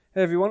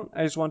Hey everyone,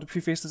 I just want to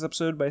preface this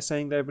episode by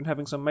saying that I've been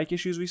having some mic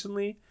issues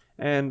recently,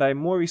 and I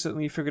more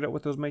recently figured out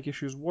what those mic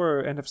issues were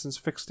and have since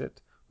fixed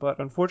it. But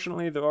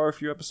unfortunately, there are a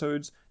few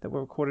episodes that were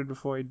recorded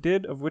before I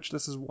did, of which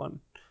this is one.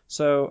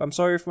 So I'm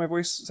sorry if my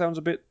voice sounds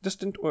a bit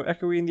distant or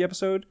echoey in the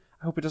episode.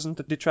 I hope it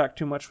doesn't detract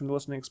too much from the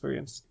listening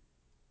experience.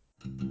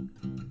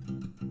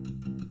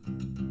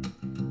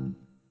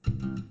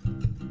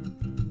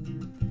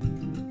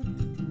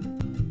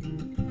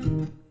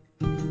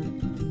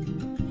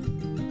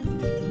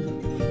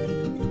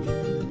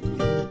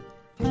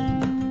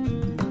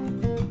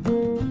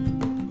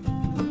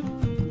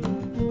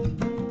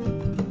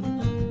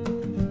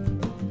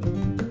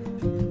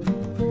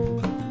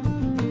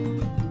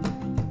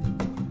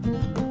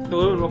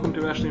 Hello and welcome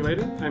to Ashley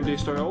Writing. I'm Dave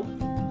Starrell.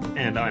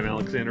 And I'm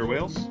Alexander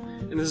Wales.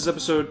 And this is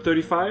episode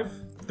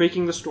 35,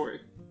 Breaking the Story.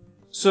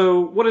 So,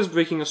 what does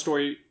breaking a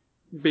story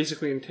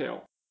basically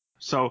entail?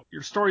 So,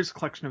 your story is a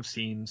collection of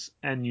scenes,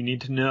 and you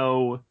need to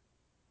know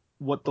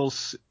what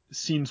those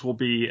scenes will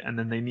be, and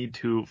then they need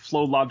to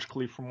flow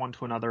logically from one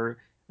to another,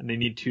 and they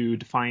need to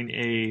define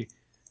a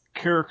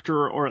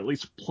character or at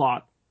least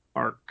plot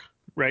arc,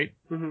 right?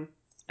 Mm-hmm.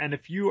 And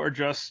if you are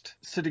just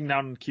sitting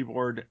down on the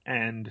keyboard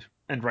and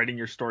writing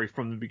your story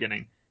from the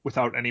beginning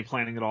without any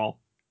planning at all,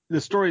 the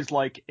story is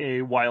like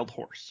a wild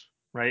horse,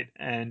 right?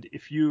 And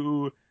if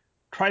you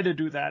try to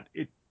do that,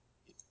 it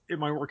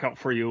might work out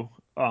for you,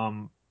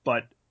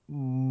 but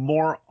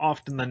more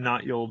often than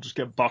not, you'll just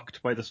get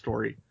bucked by the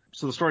story.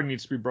 So the story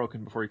needs to be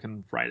broken before you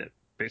can write it,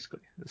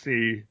 basically. It's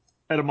the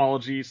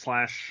etymology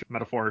 /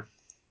 metaphor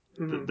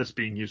that's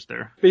being used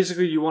there.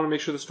 Basically, you want to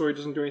make sure the story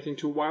doesn't do anything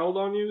too wild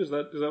on you? Is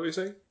that what you're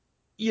saying?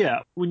 Yeah,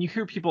 when you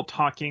hear people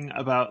talking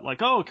about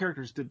like, oh,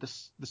 characters did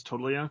this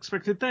totally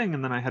unexpected thing,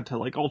 and then I had to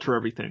like alter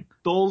everything.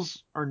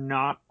 Those are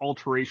not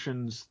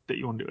alterations that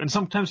you want to do. And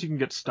sometimes you can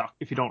get stuck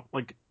if you don't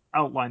like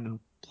outline and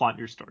plot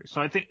your story.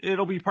 So I think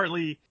it'll be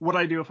partly what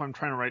I do if I'm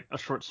trying to write a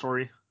short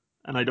story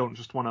and I don't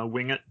just want to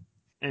wing it.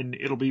 And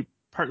it'll be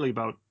partly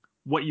about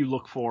what you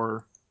look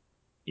for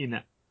in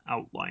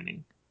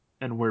outlining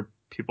and where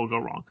people go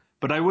wrong.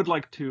 But I would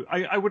like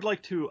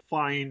to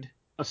find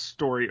a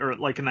story or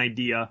like an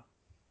idea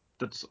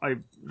I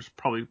just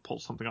probably pull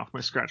something off my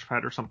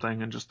Scratchpad or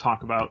something and just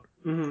talk about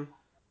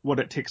what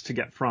it takes to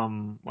get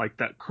from like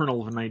that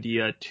kernel of an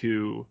idea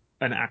to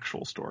an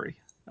actual story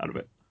out of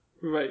it.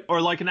 Right.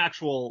 Or like an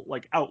actual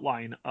like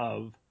outline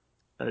of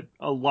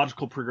a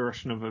logical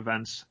progression of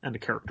events and a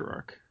character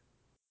arc.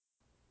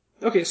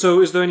 Okay, so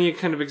is there any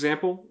kind of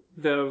example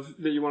that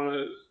you want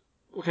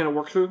to kind of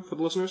work through for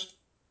the listeners?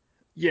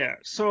 Yeah,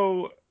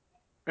 so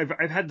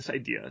I've had this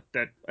idea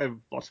that I have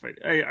lots of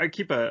ideas. I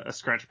keep a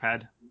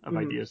Scratchpad of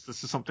ideas.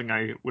 This is something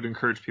I would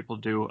encourage people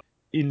to do.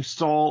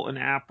 Install an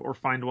app or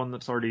find one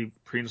that's already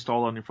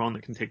pre-installed on your phone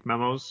that can take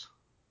memos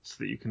so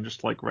that you can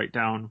just like write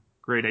down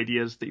great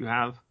ideas that you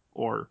have,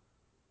 or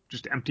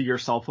just empty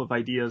yourself of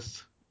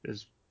ideas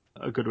is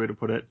a good way to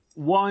put it.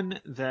 One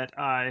that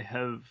I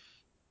have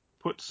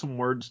put some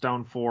words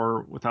down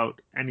for without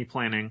any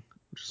planning,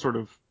 which is sort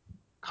of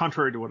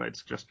contrary to what I'd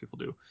suggest people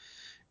do,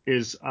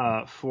 is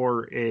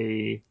for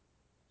a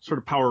sort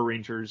of Power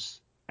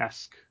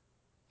Rangers-esque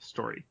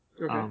story.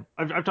 Okay.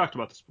 I've talked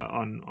about this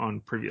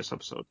on previous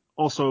episodes.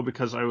 Also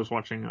because I was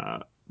watching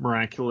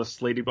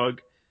Miraculous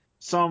Ladybug.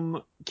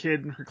 Some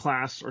kid in her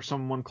class or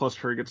someone close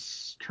to her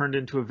gets turned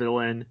into a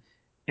villain,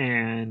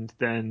 and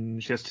then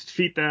she has to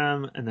defeat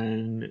them, and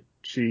then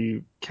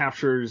she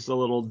captures a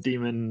little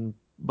demon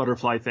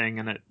butterfly thing,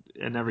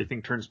 and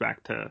everything turns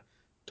back to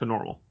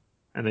normal.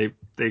 And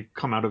they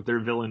come out of their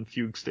villain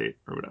fugue state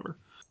or whatever.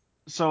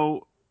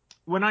 So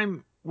when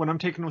I'm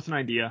taken with an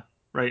idea,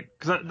 right?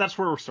 Because that's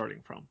where we're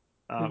starting from.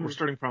 We're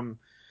starting from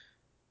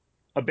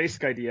a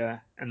basic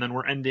idea, and then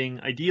we're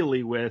ending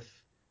ideally with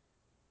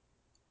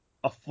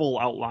a full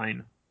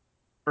outline,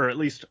 or at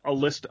least a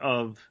list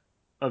of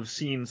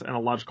scenes and a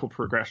logical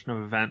progression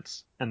of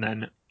events, and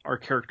then our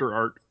character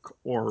arc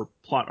or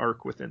plot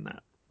arc within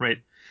that, right?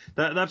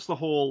 That's the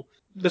whole.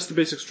 That's the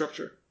basic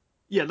structure.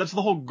 Yeah, that's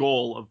the whole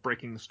goal of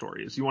breaking the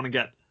story. Is you want to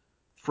get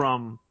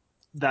from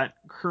that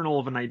kernel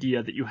of an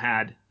idea that you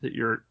had that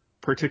you're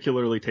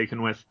particularly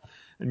taken with,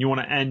 and you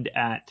want to end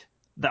at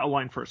that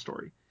line for a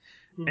story.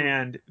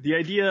 And the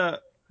idea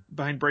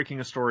behind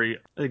breaking a story,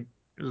 I think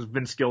it was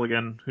Vince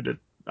Gilligan who did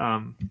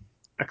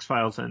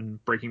X-Files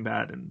and Breaking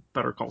Bad and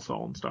Better Call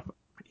Saul and stuff.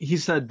 He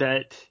said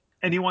that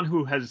anyone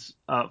who has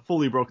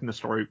fully broken the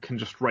story can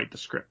just write the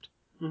script,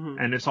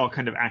 and it's all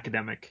kind of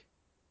academic,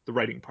 the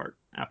writing part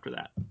after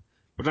that,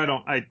 which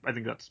I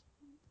think that's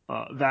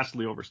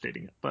vastly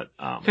overstating it, but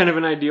kind of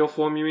an ideal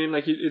form. You mean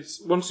like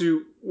it's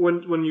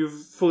when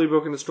you've fully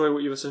broken the story,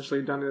 what you've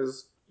essentially done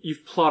is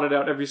you've plotted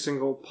out every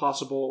single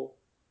possible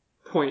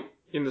point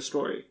in the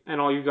story, and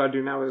all you've got to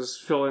do now is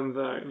fill in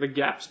the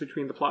gaps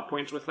between the plot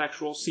points with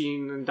actual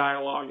scene and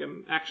dialogue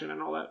and action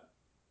and all that.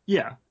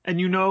 Yeah, and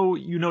you know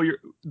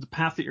the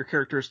path that your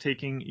character is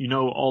taking. You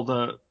know all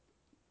the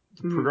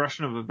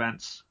progression of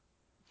events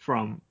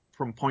from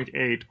point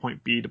A to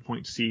point B to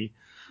point C.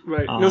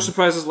 Right. No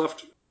surprises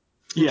left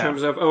in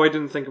terms of, oh, I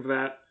didn't think of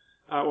that.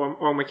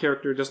 or my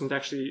character it doesn't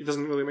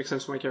really make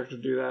sense for my character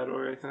to do that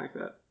or anything like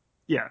that.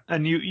 Yeah,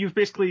 and you've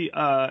basically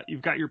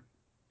you've got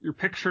your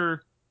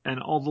picture and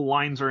all the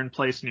lines are in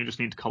place, and you just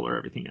need to color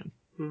everything in.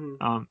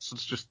 Mm-hmm. So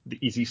it's just the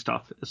easy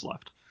stuff is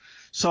left.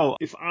 So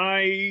if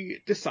I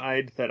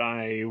decide that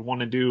I want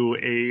to do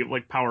a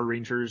like Power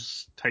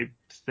Rangers type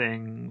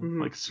thing,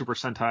 Mm-hmm. like Super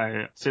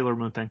Sentai, Sailor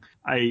Moon thing,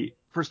 I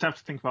first have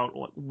to think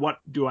about what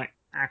do I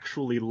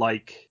actually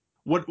like?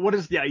 What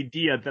is the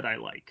idea that I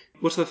like?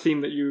 What's the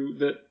theme that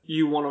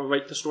you want to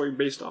write the story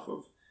based off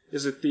of?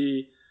 Is it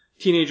the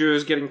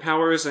teenagers getting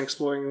powers and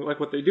exploring like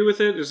what they do with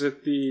it? Is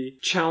it the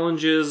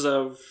challenges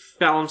of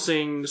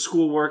balancing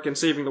schoolwork and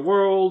saving the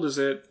world? Is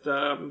it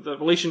the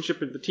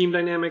relationship and the team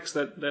dynamics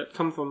that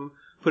come from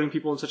putting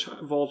people in such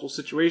volatile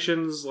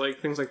situations,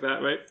 like things like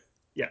that, right?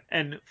 Yeah,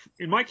 and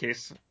in my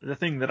case, the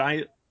thing that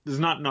I is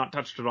not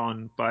touched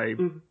on by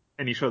Mm-hmm.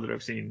 any show that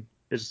I've seen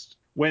is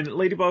when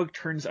Ladybug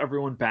turns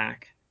everyone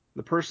back,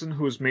 the person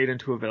who was made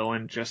into a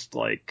villain just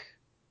like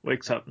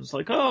wakes up and is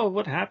like, "Oh,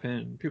 what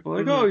happened?" People are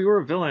like, Mm-hmm. "Oh, you were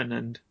a villain,"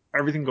 and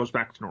everything goes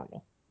back to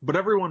normal. But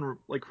everyone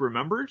like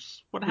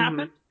remembers what Mm-hmm.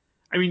 happened.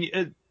 I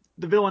mean,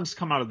 the villains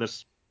come out of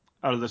this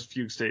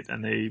fugue state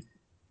and they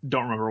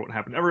don't remember what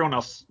happened. Everyone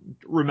else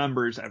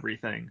remembers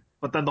everything,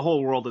 but then the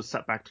whole world is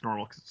set back to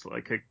normal because it's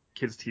like a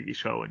kids' TV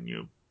show, and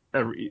you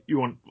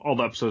want all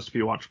the episodes to be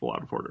watchable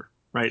out of order,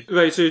 right?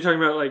 Right, so you're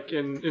talking about like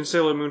in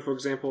Sailor Moon, for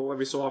example,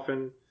 every so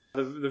often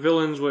the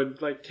villains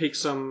would like take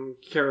some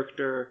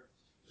character,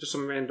 just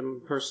some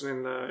random person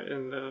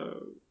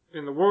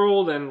in the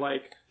world, and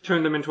like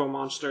turn them into a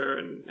monster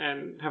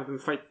and have them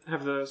fight,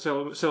 have the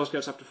Sailor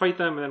Scouts have to fight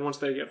them, and then once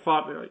they get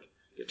fought, they like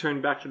get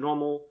turned back to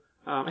normal.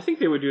 I think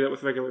they would do that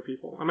with regular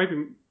people. I might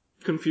be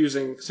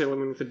confusing Sailor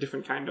Moon with a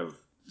different kind of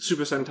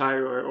Super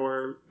Sentai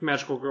or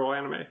magical girl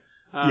anime.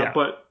 Yeah,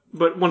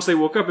 But once they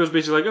woke up, it was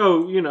basically like,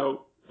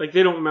 oh, like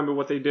they don't remember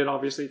what they did,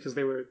 obviously, because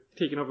they were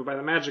taken over by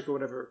the magic or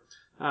whatever.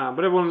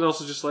 But everyone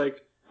else is just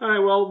like, all right,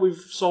 well, we've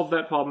solved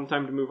that problem.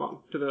 Time to move on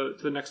to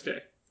the next day,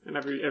 and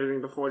everything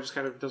before just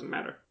kind of doesn't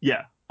matter.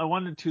 yeah. I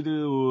wanted to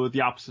do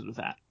the opposite of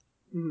that,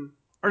 Mm-hmm.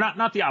 or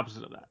not the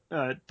opposite of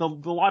that. The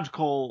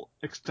logical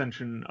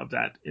extension of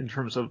that in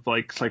terms of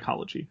like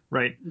psychology,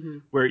 right? Mm-hmm.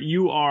 Where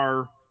you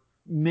are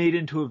made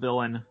into a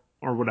villain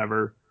or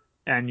whatever,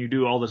 and you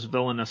do all this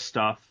villainous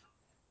stuff,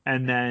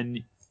 and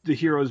then the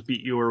heroes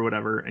beat you or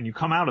whatever, and you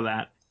come out of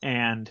that,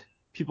 and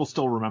people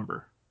still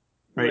remember,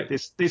 right?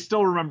 Right. They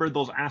still remember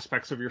those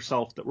aspects of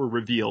yourself that were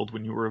revealed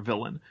when you were a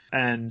villain,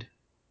 and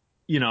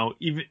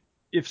even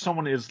if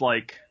someone is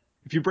like,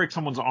 if you break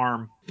someone's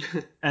arm,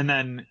 and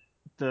then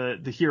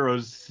the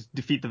heroes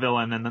defeat the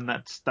villain, and then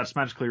that's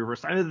magically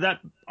reversed. I mean, that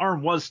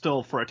arm was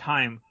still for a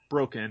time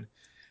broken.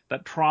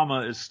 That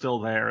trauma is still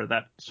there.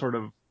 That sort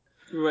of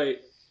Right.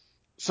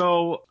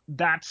 so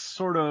that's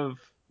sort of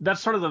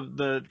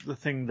the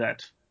thing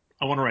that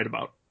I want to write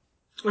about.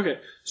 Okay.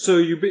 So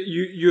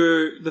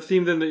you're the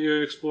theme then that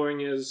you're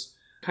exploring is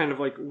kind of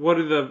like what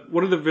are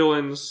the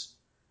villains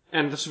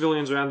and the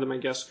civilians around them, I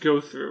guess,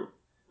 go through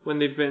when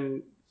they've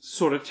been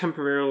sort of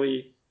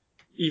temporarily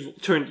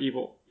turned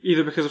evil,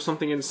 either because of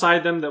something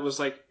inside them that was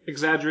like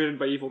exaggerated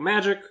by evil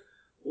magic,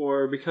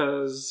 or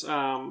because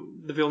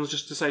the villains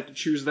just decide to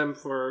choose them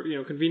for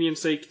convenience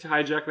sake to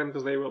hijack them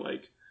because they were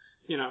like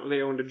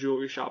they owned a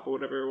jewelry shop or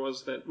whatever it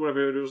was that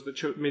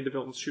made the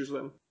villains choose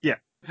them. Yeah,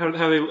 How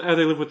they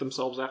live with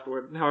themselves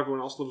afterward, and how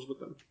everyone else lives with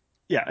them.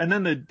 yeah, and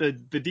then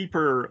the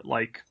deeper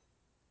like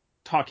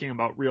talking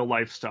about real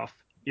life stuff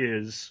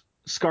is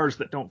scars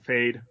that don't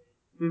fade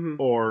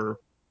Mm-hmm. or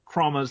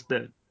traumas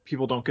that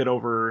people don't get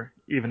over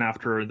even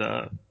after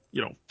the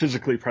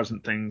physically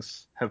present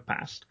things have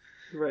passed.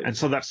 Right. And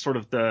so that's sort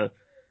of the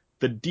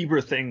deeper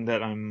thing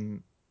that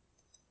I'm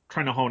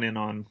trying to hone in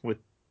on with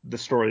the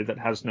story that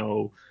has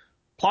no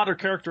plot or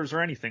characters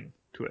or anything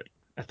to it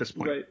at this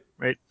point, Right.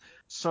 right?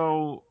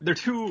 So there are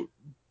two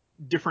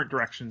different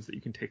directions that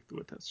you can take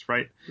with this,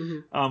 right?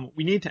 Mm-hmm.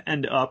 We need to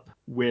end up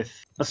with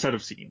a set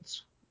of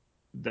scenes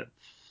that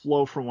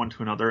flow from one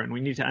to another, and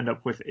we need to end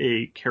up with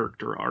a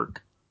character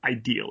arc,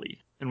 ideally.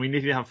 And we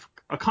need to have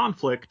a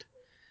conflict,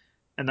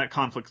 and that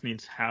conflict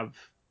needs to have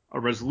a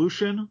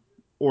resolution,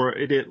 or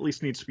it at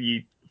least needs to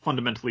be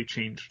fundamentally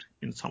changed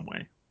in some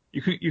way.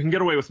 You can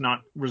get away with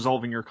not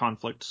resolving your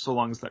conflict so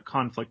long as that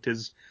conflict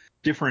is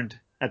different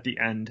at the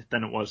end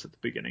than it was at the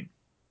beginning.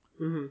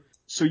 Mm-hmm.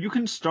 So you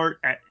can start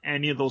at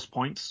any of those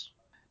points.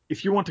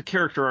 If you want a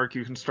character arc,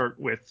 you can start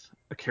with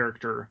a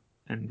character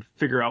and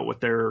figure out what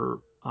their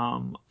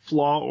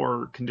flaw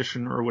or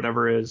condition or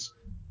whatever is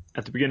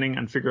at the beginning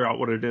and figure out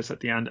what it is at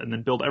the end and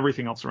then build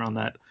everything else around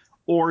that.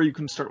 Or you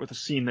can start with a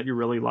scene that you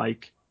really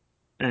like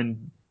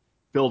and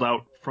build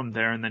out from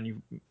there, and then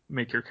you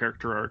make your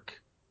character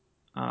arc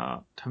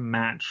to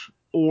match.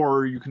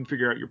 Or you can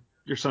figure out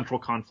your central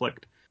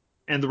conflict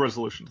and the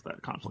resolution to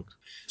that conflict.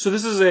 So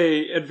this is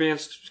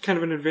kind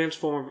of an advanced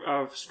form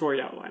of story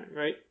outlining,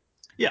 right?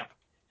 Yeah.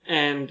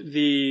 And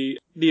the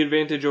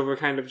advantage over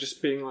kind of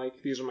just being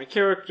like, these are my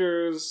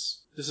characters,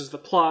 this is the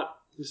plot,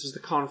 this is the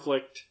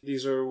conflict,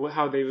 these are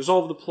how they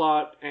resolve the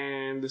plot,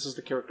 and this is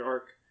the character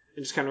arc.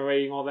 and just kind of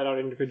writing all that out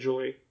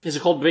individually. Is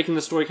it called breaking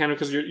the story kind of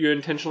because you're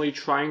intentionally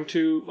trying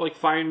to like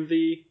find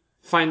the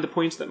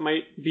points that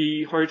might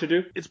be hard to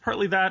do? It's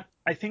partly that.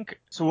 I think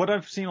so. What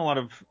I've seen a lot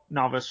of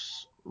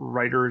novice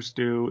writers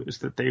do is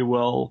that they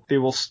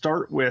will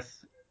start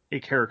with a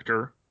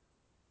character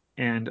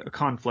and a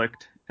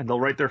conflict, and they'll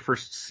write their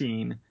first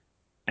scene,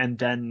 and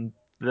then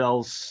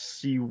they'll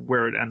see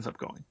where it ends up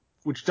going,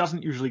 which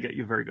doesn't usually get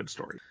you a very good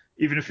story.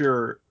 Even if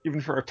you're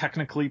a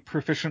technically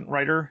proficient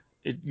writer,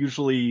 it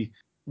usually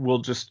will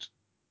just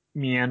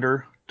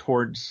meander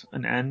towards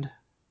an end.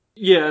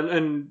 Yeah,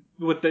 and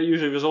what that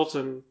usually results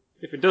in,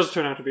 if it does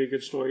turn out to be a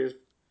good story, is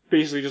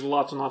basically just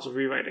lots and lots of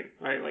rewriting,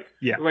 right? Like,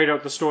 write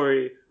out the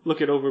story,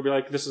 look it over, be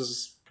like, this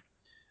is,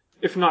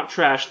 if not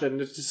trash, then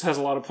it just has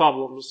a lot of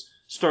problems.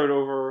 Start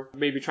over,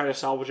 maybe try to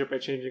salvage it by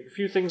changing a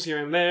few things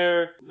here and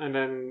there, and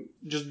then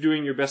just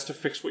doing your best to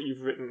fix what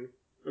you've written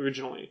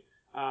originally.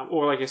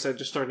 Or, like I said,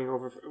 just starting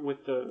over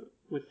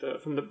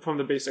from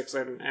the basics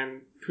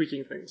and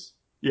tweaking things.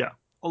 Yeah,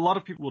 a lot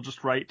of people will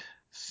just write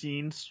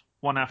scenes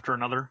one after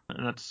another,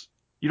 and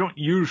you don't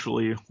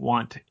usually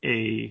want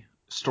a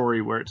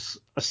story where it's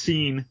a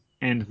scene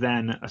and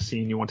then a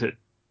scene. You want it,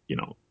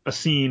 a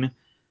scene,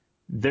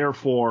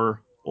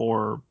 therefore,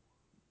 or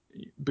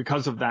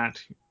because of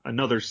that,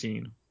 another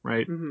scene,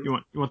 right? Mm-hmm.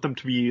 You want them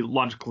to be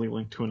logically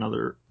linked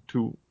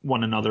to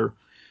one another,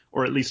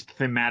 or at least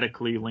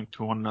thematically linked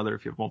to one another.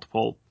 If you have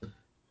multiple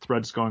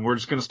threads going, we're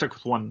just going to stick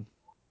with one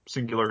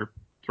singular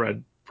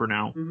thread for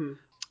now. Mm-hmm.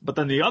 But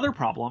then the other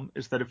problem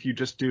is that if you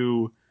just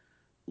do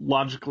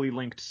logically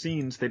linked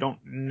scenes, they don't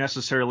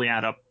necessarily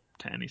add up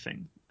to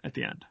anything at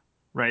the end,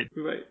 right?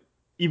 Right.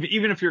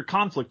 Even if your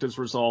conflict is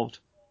resolved,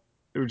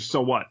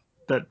 so what?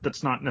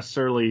 That's not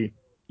necessarily,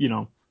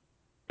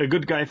 a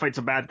good guy fights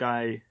a bad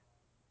guy,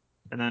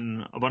 and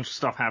then a bunch of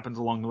stuff happens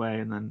along the way,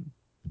 and then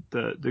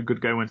the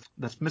good guy wins.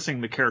 That's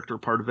missing the character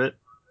part of it.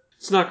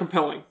 It's not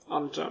compelling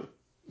on its own.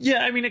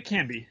 Yeah, I mean it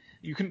can be.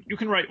 You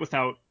can write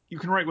without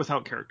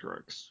character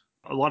arcs.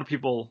 A lot of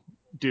people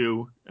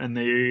do, and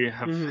they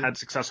have had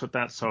success with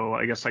that. So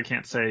I guess I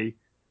can't say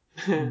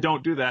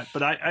don't do that.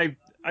 But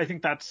I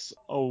think that's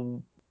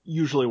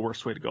usually a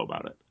worse way to go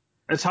about it.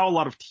 It's how a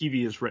lot of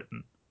TV is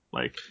written.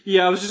 Like,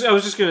 yeah, I was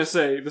just gonna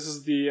say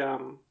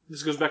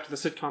this goes back to the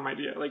sitcom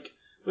idea. Like,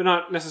 we're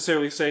not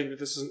necessarily saying that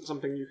this isn't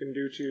something you can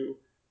do to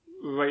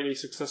write a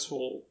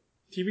successful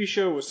TV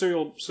show or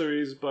serial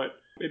series, but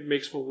it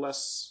makes for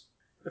less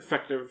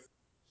effective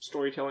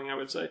storytelling, I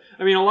would say.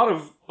 I mean, a lot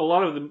of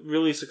the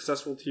really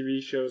successful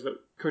TV shows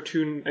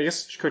cartoon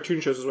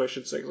shows is what I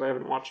should say, because I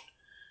haven't watched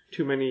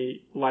too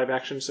many live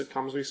action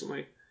sitcoms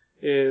recently,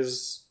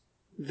 is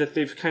that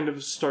they've kind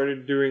of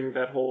started doing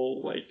that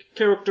whole like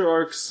character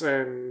arcs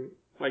and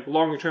like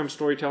longer term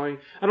storytelling.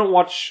 I don't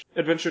watch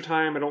Adventure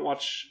Time, I don't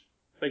watch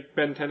like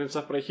Ben 10 and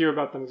stuff, but I hear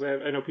about them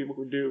because I know people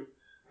who do.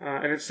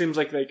 And it seems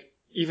like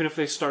even if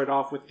they start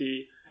off with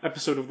the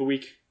episode of the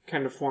week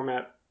kind of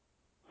format,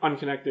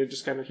 unconnected,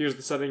 just kind of here's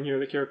the setting, here are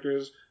the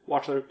characters,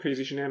 watch their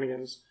crazy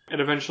shenanigans, it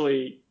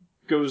eventually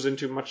goes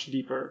into much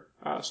deeper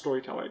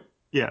storytelling.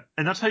 Yeah,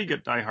 and that's how you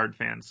get diehard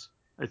fans,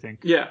 I think.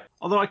 Yeah.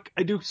 Although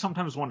I do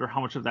sometimes wonder how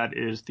much of that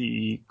is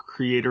the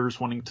creators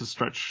wanting to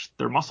stretch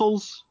their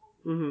muscles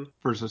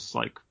versus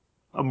like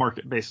a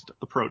market-based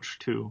approach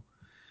to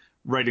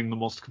writing the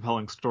most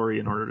compelling story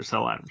in order to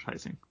sell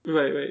advertising.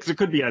 Right. Because it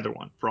could be either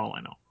one, for all I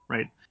know,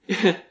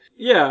 right?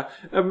 Yeah,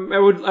 I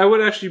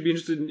would actually be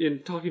interested in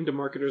talking to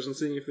marketers and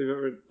seeing if they've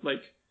ever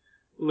like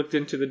looked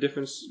into the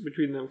difference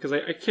between them, because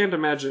I can't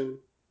imagine.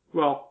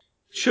 Well,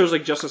 shows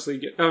like Justice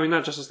League,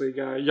 not Justice League,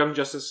 Young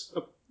Justice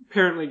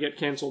apparently get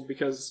canceled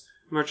because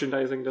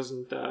merchandising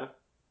doesn't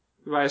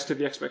rise to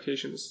the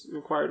expectations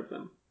required of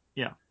them.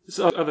 Yeah. There's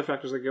other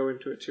factors that go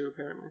into it too,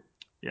 apparently.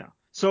 Yeah.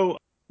 So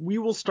we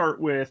will start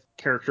with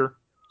character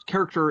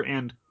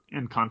and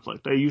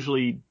conflict. I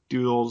usually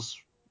do those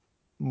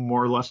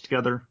more or less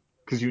together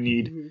because you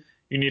need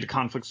a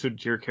conflict suited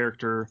to your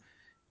character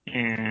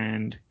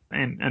and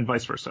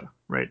vice versa,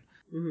 right?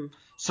 Mm-hmm.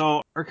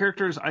 So our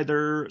character is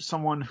either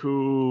someone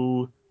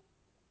who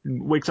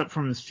wakes up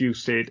from his fugue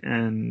state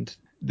and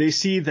they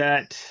see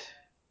that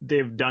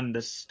they've done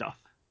this stuff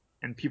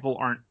and people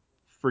aren't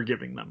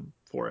forgiving them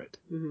for it.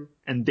 Mm-hmm.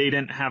 And they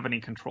didn't have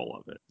any control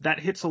of it. That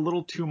hits a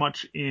little too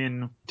much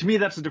to me,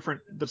 that's a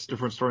different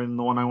story than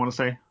the one I want to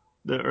say,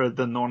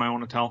 than the one I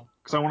want to tell.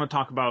 Because I want to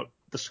talk about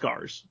the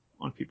scars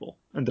on people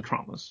and the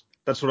traumas.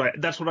 That's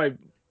what I,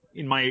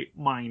 in my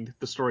mind,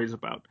 the story is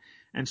about.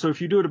 And so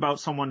if you do it about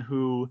someone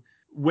who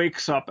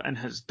wakes up and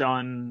has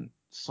done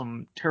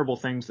some terrible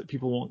things that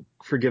people won't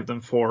forgive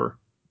them for,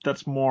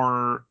 that's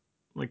more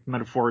like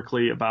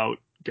metaphorically about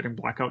getting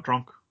blackout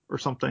drunk or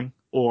something,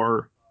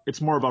 or it's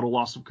more about a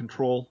loss of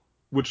control,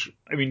 which,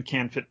 I mean,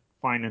 can fit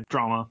fine in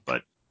drama.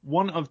 But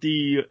one of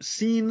the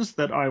scenes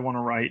that I want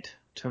to write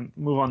to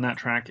move on that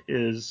track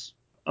is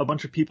a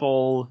bunch of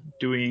people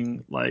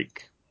doing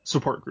like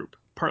support group,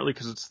 partly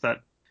because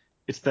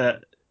it's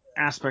that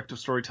aspect of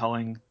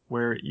storytelling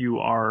where you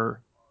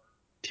are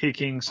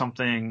taking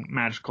something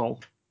magical,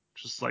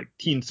 just like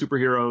teen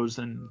superheroes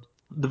and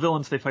the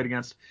villains they fight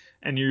against,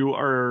 and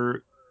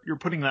you're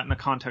putting that in a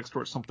context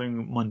where it's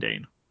something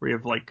mundane, where you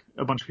have like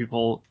a bunch of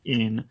people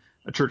in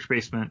a church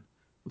basement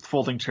with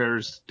folding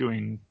chairs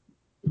doing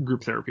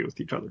group therapy with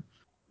each other.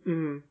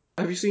 Mm-hmm.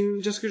 Have you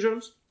seen Jessica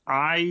Jones?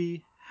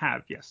 I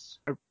have, yes.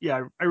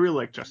 I really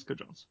like Jessica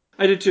Jones.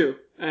 I did too.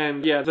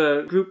 And yeah,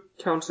 the group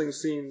counseling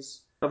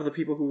scenes of the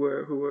people who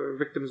were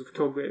victims of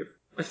Kilgrave,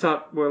 I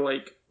thought were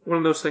like one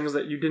of those things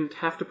that you didn't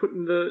have to put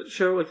in the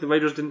show. Like the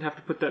writers didn't have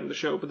to put that in the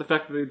show, but the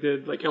fact that they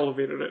did like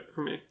elevated it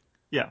for me.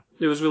 Yeah.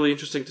 It was really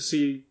interesting to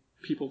see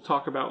people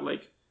talk about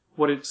like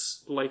what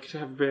it's like to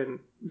have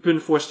been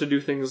forced to do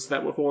things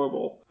that were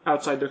horrible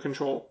outside their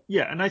control.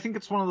 Yeah, and I think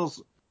it's one of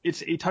those.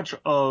 It's a touch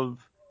of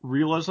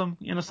realism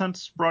in a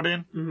sense brought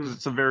in because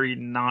it's a very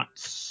not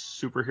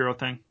superhero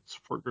thing.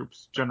 Support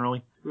groups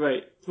generally.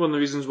 Right. One of the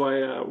reasons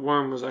why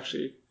Worm was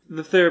actually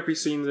the therapy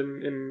scenes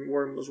in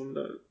Worm was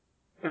another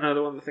one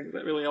of the things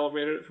that really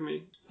elevated it for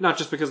me. Not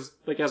just because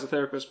like as a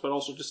therapist, but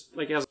also just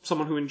like as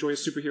someone who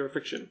enjoys superhero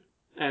fiction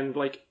and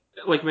like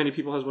many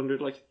people has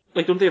wondered like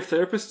don't they have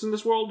therapists in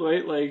this world,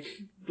 right?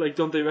 Like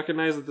don't they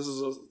recognize that this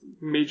is a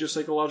major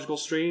psychological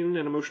strain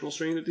and emotional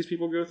strain that these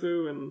people go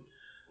through and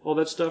all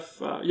that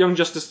stuff. Young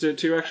Justice did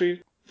too,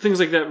 actually. Things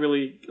like that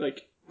really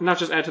like not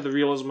just add to the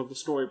realism of the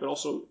story, but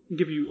also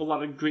give you a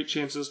lot of great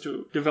chances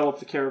to develop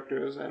the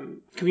characters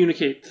and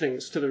communicate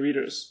things to the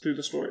readers through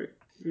the story.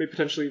 It may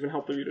potentially even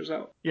help the readers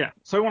out. Yeah,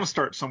 so I want to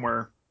start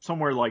somewhere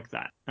like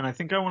that, and I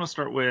think I want to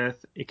start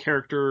with a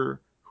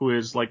character who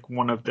is like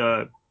one of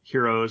the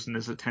heroes and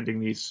is attending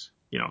these,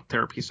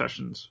 therapy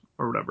sessions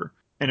or whatever.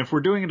 And if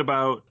we're doing it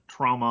about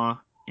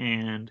trauma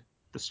and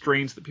the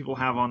strains that people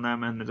have on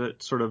them and the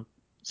sort of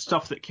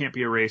stuff that can't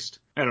be erased,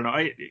 I don't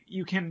know.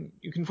 You can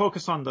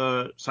focus on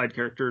the side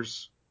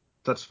characters.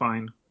 That's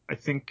fine. I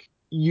think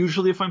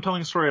usually if I'm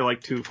telling a story, I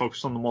like to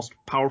focus on the most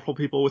powerful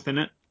people within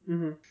it.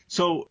 Mm-hmm.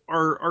 So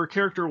our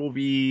character will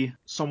be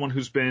someone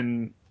who's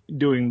been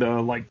doing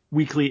the like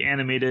weekly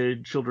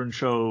animated children's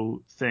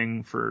show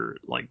thing for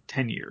like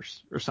 10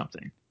 years or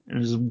something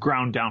and is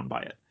ground down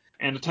by it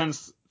and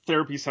attends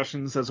therapy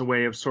sessions as a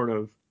way of sort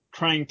of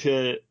trying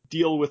to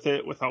deal with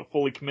it without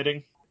fully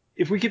committing.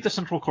 If we keep the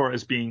central core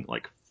as being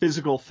like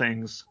physical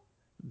things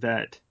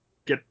that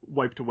get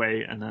wiped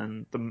away and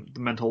then the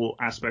mental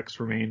aspects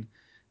remain,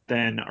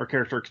 then our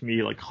character can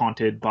be like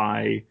haunted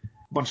by a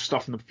bunch of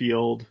stuff in the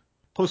field.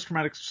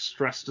 Post-traumatic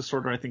stress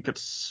disorder, I think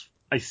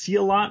I see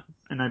a lot,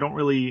 and I don't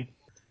really,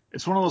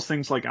 it's one of those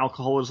things like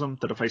alcoholism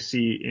that if I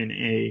see in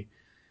a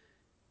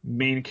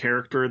main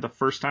character the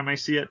first time I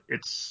see it,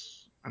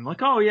 I'm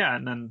like, oh yeah,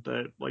 and then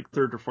the like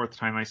third or fourth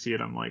time I see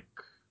it, I'm like,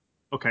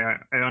 okay,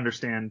 I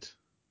understand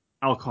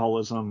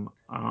alcoholism.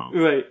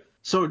 Right.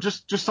 So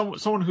just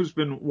someone who's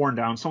been worn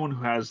down, someone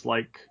who has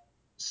like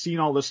seen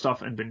all this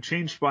stuff and been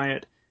changed by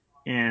it,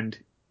 and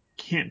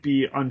can't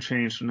be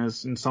unchanged and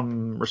has in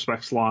some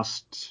respects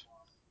lost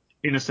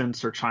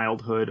innocence or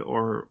childhood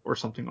or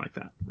something like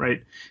that,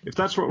 right? If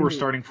that's what we're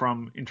starting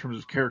from in terms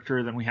of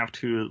character, then we have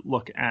to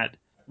look at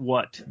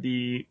what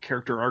the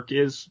character arc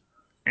is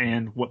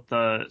and what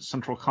the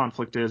central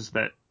conflict is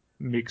that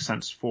makes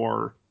sense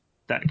for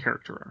that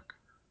character arc,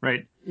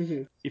 right?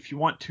 Mm-hmm. If you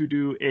want to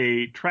do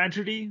a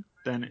tragedy,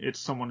 then it's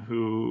someone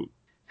who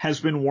has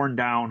been worn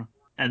down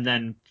and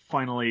then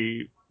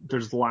finally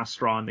there's the last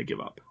straw and they give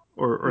up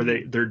or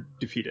they're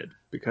defeated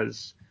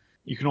because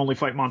you can only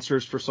fight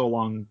monsters for so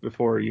long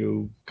before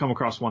you come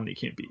across one that you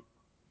can't beat,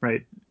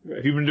 right?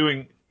 If you've been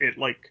doing it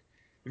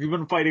if you've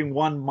been fighting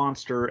one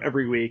monster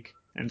every week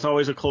and it's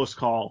always a close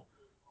call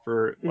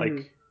for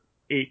like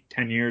 8-10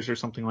 years or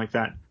something like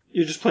that.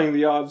 You're just playing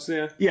the odds,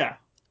 yeah. Yeah.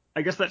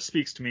 I guess that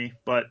speaks to me,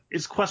 but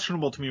it's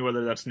questionable to me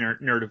whether that's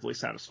narratively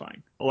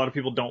satisfying. A lot of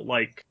people don't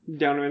like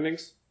downer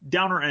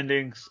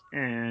endings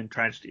and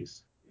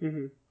tragedies.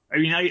 Mm-hmm. I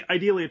mean,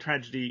 ideally a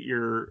tragedy,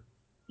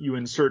 you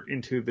insert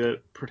into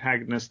the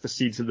protagonist the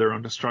seeds of their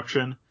own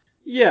destruction.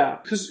 Yeah,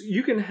 because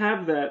you can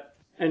have that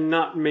and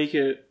not make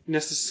it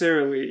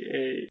necessarily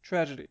a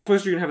tragedy.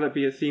 First, you can have that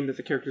be a theme that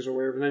the characters are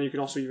aware of, and then you can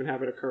also even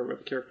have it occur where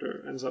the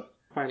character ends up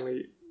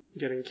finally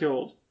getting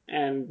killed,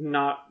 and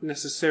not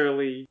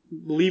necessarily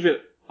leave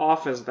it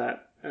off as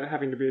that,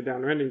 having to be a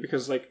downer ending,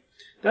 because, like,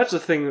 that's a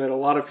thing that a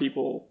lot of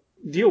people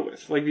deal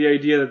with. Like, the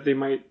idea that they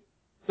might,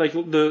 like,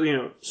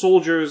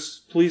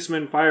 soldiers,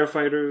 policemen,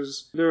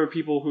 firefighters, there are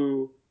people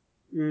who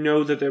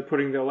know that they're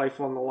putting their life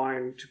on the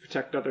line to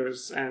protect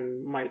others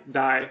and might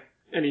die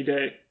any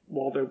day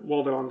while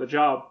they're on the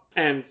job.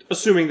 And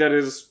assuming that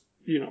is,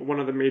 one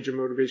of the major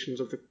motivations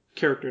of the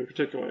character in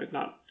particular,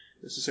 not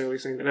necessarily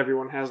saying that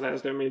everyone has that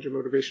as their major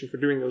motivation for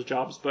doing those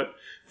jobs, but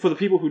for the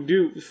people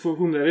for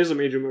whom that is a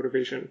major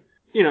motivation,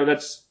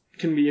 that's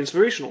can be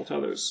inspirational to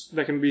others.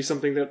 That can be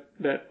something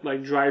that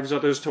like drives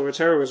others towards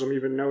heroism,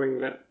 even knowing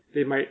that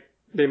they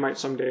might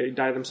someday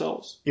die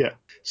themselves. Yeah.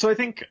 So I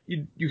think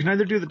you can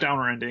either do the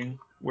downer ending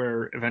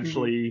where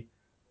eventually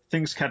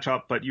things catch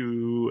up, but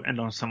you end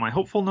on a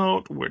semi-hopeful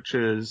note, which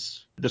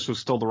is this was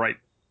still the right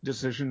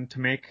decision to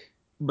make.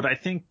 But I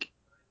think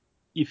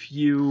if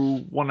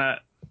you want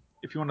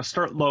to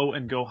start low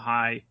and go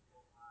high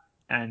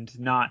and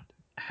not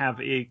have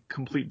a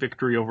complete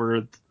victory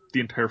over the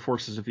entire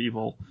forces of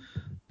evil,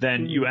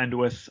 then you end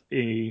with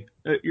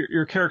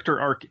your character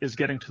arc is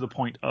getting to the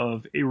point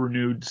of a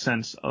renewed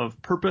sense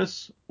of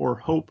purpose or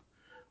hope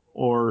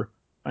or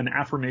an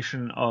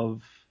affirmation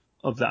of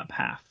that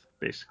path,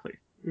 basically.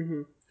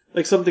 Mm-hmm.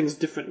 Like something's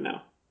different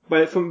now.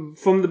 But from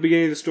the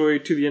beginning of the story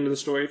to the end of the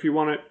story, if you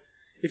want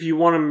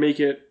to make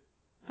it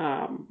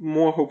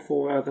more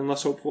hopeful rather than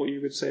less hopeful,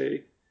 you would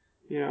say,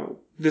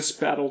 this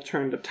battle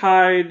turned a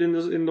tide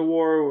in the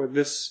war, or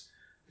this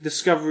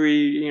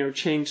discovery,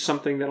 changed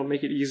something that'll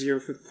make it easier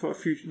for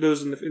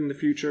those in the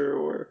future,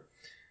 or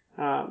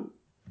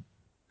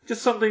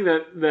just something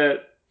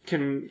that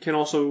can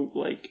also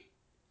like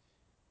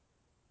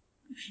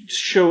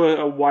show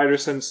a wider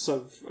sense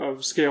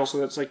of scale, so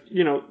that's like,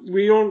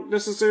 we don't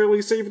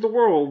necessarily save the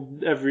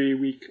world every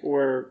week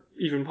or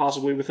even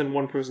possibly within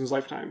one person's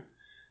lifetime.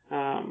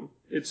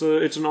 It's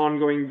an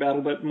ongoing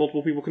battle that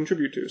multiple people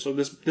contribute to. So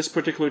this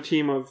particular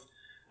team of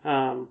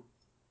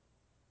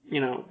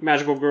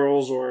magical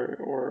girls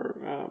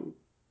or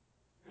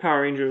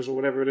Power Rangers or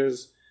whatever it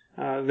is,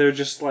 they're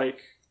just like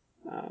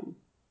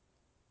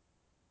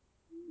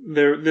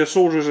they're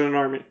soldiers in an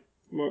army,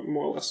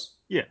 more or less.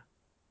 Yeah.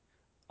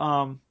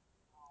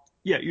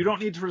 You don't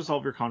need to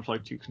resolve your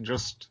conflict. You can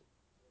just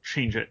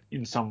change it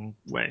in some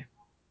way,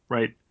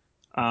 right?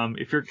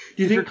 If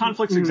your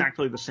conflict's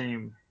exactly the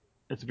same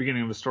at the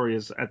beginning of the story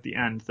as at the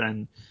end,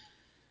 then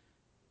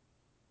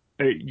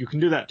you can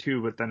do that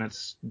too, but then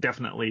it's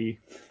definitely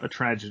a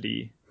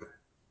tragedy.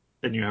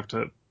 Then you have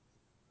to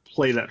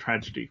play that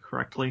tragedy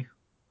correctly.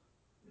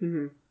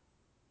 Mm-hmm.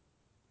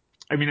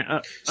 I mean,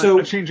 a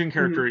change in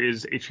character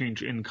is a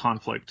change in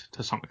conflict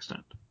to some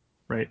extent,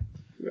 right?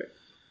 Right.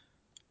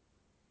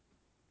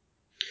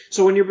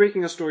 So when you're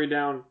breaking a story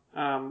down,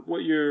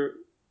 what you're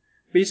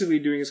basically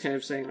doing is kind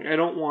of saying, like, I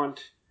don't want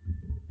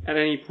at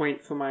any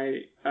point for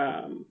my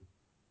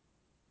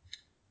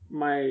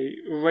my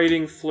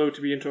writing flow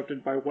to be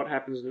interrupted by what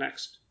happens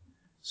next.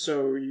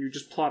 So you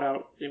just plot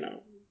out,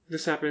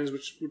 this happens,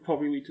 which would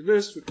probably lead to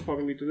this, which would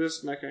probably lead to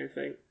this, and that kind of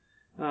thing.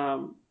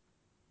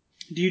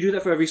 Do you do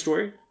that for every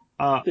story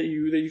that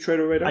you try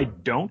to write out? I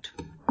don't.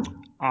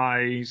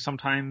 I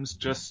sometimes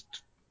just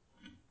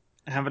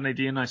have an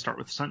idea and I start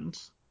with a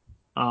sentence.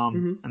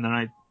 And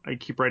then I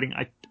keep writing.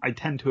 I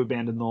tend to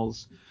abandon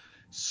those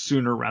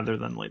sooner rather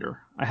than later.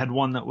 I had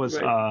one that was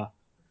right.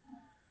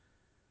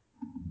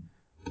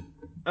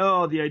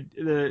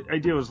 The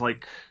idea was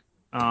like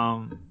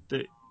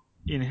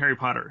in Harry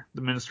Potter,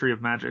 the Ministry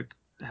of Magic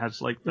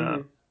has like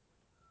the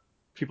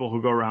people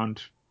who go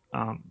around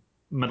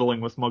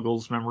meddling with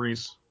Muggles'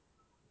 memories.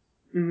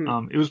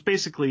 It was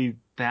basically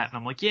that, and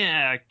I'm like,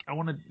 yeah, I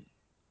want to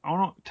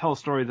tell a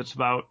story that's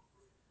about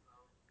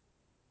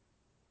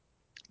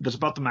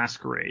the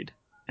masquerade,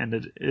 and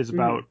it is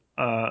about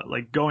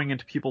like going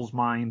into people's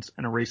minds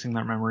and erasing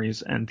their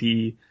memories, and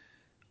the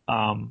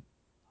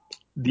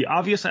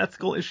obvious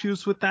ethical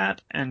issues with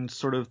that, and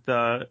sort of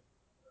the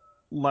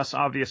less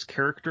obvious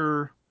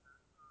character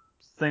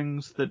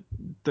things that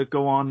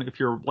go on if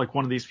you're like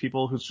one of these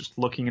people who's just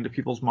looking into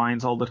people's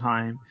minds all the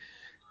time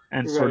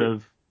and sort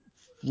of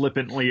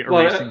flippantly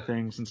erasing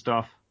things and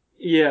stuff.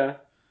 Yeah.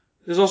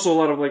 There's also a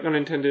lot of like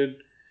unintended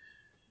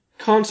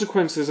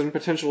consequences and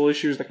potential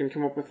issues that can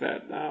come up with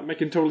that. I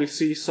can totally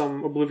see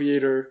some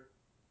Obliviator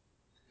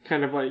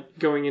kind of like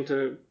going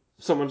into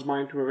someone's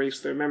mind to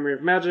erase their memory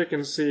of magic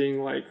and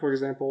seeing, like, for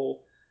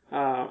example,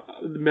 the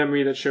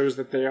memory that shows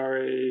that they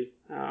are a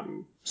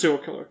serial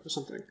killer or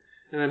something.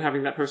 And then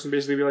having that person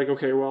basically be like,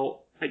 okay,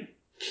 well, I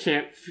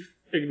can't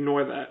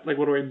ignore that. Like,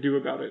 what do I do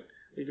about it?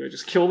 Like, do I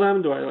just kill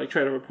them? Do I, like,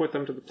 try to report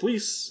them to the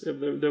police? If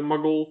they're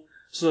Muggle,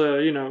 so,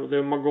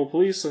 they're Muggle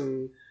police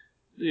and,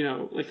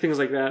 like, things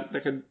like that.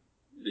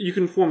 You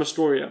can form a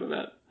story out of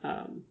that,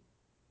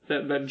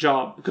 that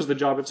job, because the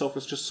job itself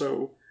is just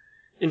so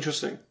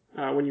interesting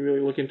when you really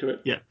look into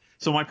it. Yeah.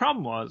 So my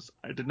problem was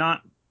I did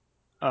not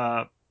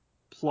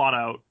plot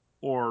out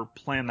or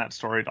plan that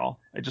story at all.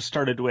 I just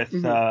started with,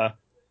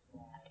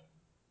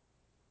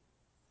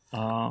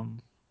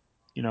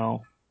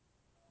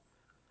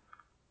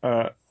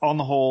 on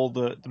the whole,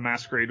 the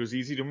masquerade was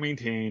easy to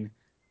maintain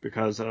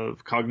because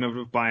of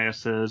cognitive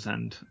biases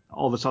and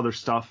all this other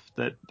stuff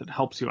that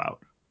helps you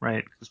out,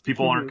 right? Because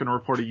people aren't going to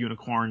report a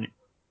unicorn.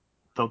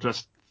 They'll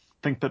just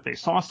think that they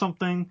saw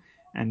something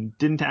and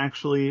didn't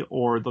actually,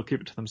 or they'll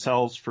keep it to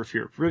themselves for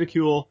fear of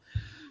ridicule.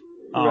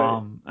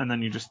 And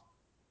then you just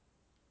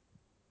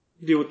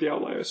deal with the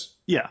outliers.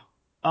 Yeah.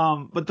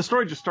 But the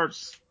story just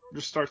starts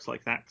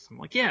like that. Cause I'm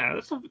like, yeah,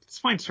 that's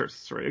fine start to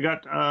the story. I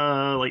got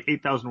like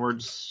 8,000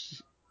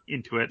 words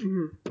into it,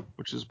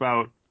 which is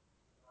about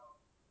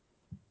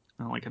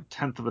like a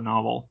tenth of a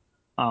novel.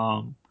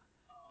 And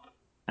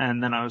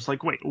then I was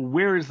like, wait,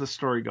 where is the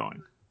story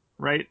going?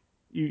 Right?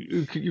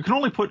 You can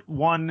only put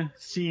one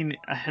scene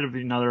ahead of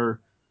another,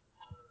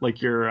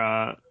 like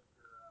your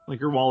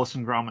Wallace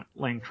and Gromit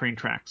laying train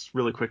tracks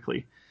really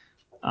quickly,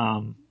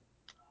 to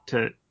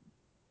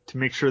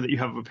make sure that you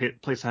have a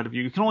place ahead of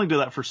you. You can only do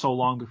that for so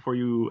long before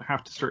you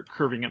have to start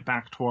curving it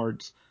back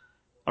towards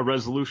a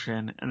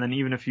resolution, and then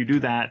even if you do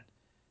that,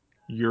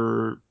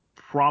 you're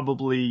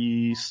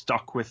probably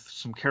stuck with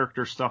some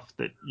character stuff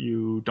that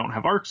you don't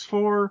have arcs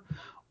for,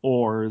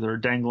 or they're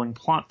dangling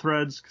plot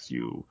threads because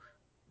you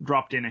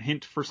dropped in a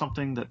hint for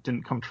something that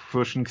didn't come to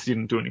fruition because you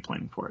didn't do any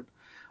planning for it.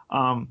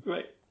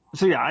 Right.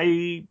 So yeah,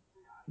 I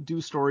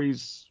do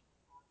stories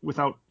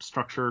without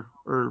structure,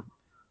 or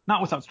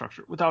not without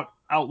structure, without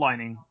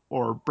outlining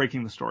or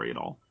breaking the story at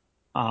all.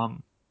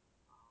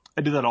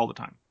 I do that all the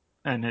time,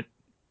 and it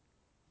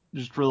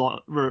just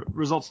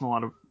results in a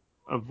lot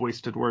of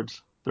wasted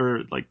words.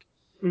 They're like,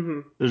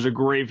 there's a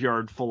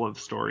graveyard full of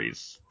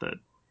stories that.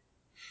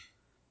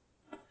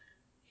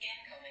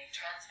 Incoming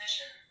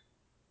transmission.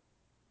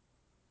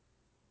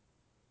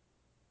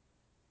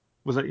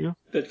 Was that you?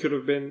 That could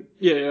have been.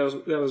 Yeah,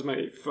 that was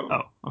my phone.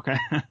 Oh, okay.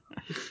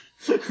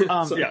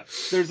 Yeah,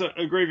 there's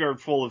a graveyard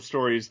full of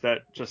stories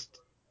that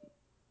just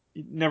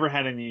never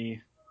had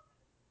any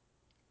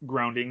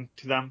grounding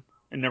to them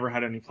and never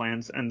had any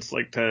plans. And it's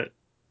like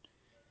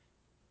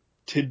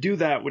to do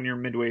that when you're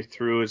midway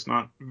through is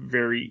not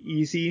very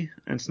easy.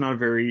 And it's not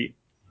very.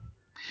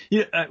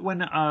 Yeah,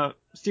 when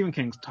Stephen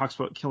King talks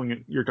about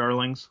killing your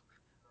darlings,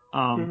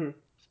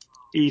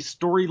 a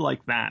story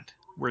like that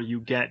where you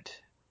get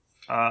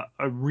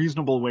a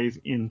reasonable way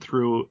in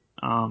through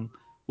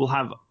will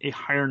have a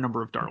higher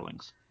number of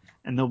darlings,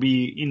 and they'll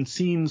be in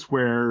scenes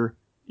where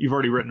you've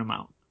already written them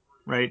out,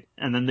 right?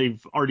 And then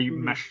they've already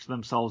meshed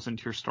themselves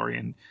into your story,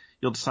 and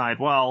you'll decide,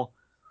 well,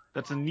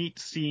 that's a neat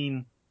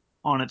scene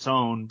on its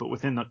own, but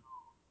within the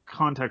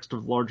context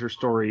of larger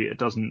story, it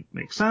doesn't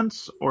make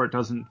sense, or it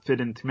doesn't fit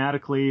in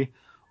thematically,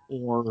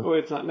 or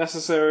it's not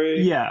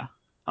necessary. Yeah.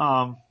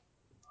 And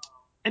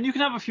you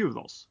can have a few of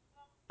those.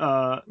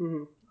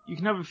 You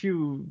can have a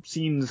few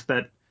scenes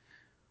that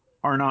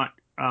are not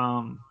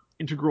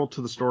integral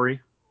to the story,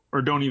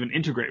 or don't even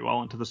integrate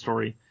well into the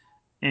story,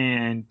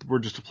 and were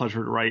just a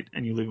pleasure to write,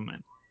 and you leave them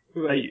in.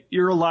 Right.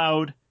 You're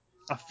allowed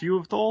a few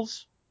of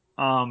those,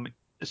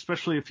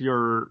 especially if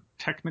your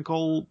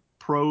technical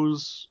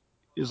prose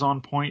is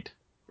on point,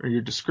 or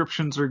your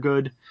descriptions are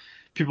good.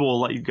 People will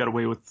let you get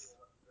away with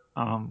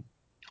some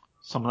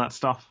of that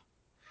stuff.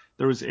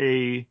 There's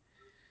a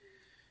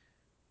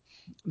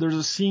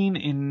scene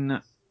in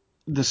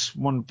this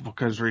one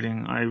book I was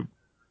reading,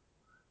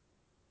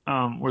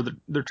 where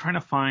they're trying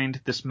to find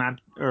this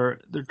they're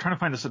trying to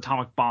find this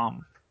atomic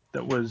bomb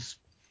that was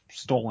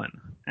stolen,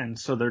 and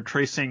so they're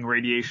tracing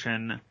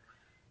radiation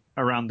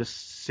around this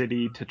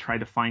city to try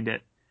to find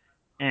it,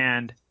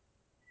 and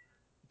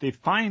they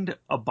find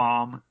a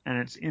bomb, and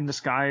it's in this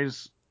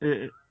guy's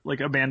like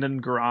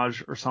abandoned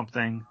garage or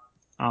something,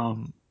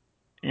 and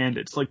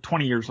it's like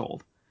 20 years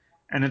old,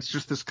 and it's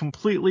just this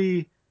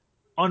completely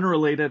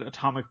unrelated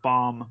atomic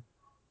bomb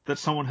that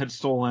someone had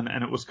stolen,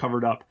 and it was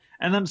covered up,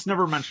 and then it's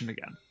never mentioned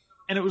again.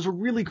 And it was a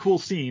really cool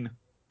scene,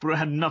 but it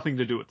had nothing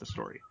to do with the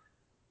story.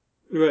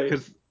 Right.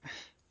 Because,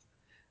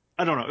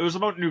 I don't know, it was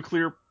about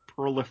nuclear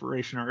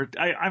proliferation, or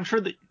I'm sure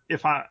that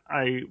if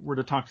I were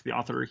to talk to the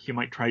author, he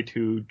might try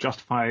to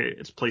justify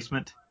its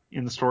placement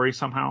in the story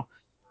somehow,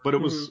 but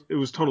it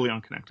was totally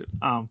unconnected.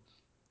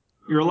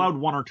 You're allowed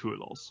one or two of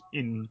those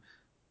in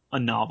a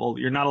novel.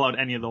 You're not allowed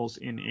any of those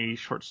in a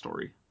short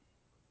story.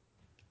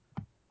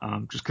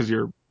 Just because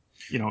your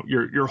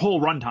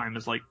whole runtime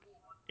is like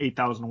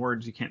 8,000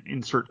 words. You can't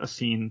insert a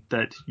scene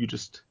that you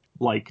just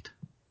liked.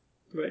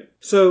 Right.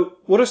 So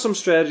what are some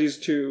strategies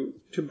to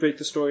break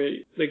the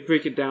story, like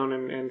break it down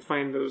and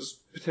find those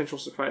potential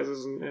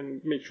surprises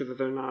and make sure that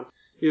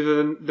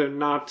they're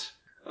not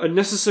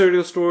unnecessary to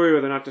the story,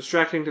 or they're not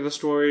distracting to the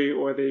story,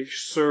 or they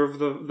serve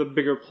the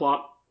bigger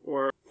plot,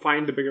 or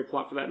find the bigger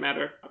plot for that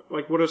matter?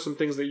 Like, what are some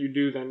things that you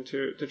do then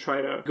to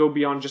try to go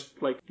beyond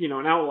just like,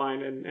 an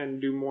outline and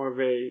do more of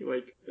a,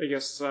 like, I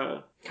guess,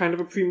 kind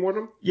of a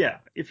pre-mortem? Yeah.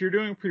 If you're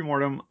doing a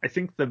pre-mortem, I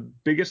think the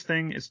biggest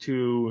thing is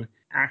to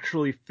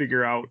actually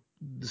figure out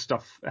the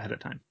stuff ahead of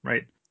time,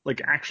 right?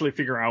 Like, actually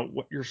figure out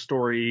what your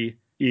story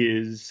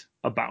is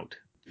about.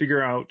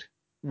 Figure out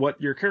what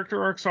your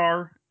character arcs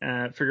are,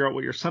 figure out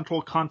what your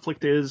central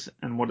conflict is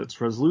and what its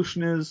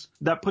resolution is.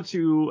 That puts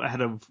you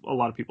ahead of a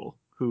lot of people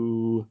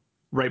who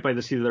write by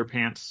the seat of their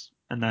pants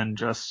and then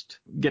just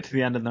get to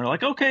the end and they're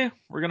like, okay,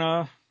 we're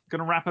gonna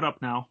wrap it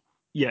up now.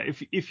 Yeah,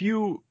 if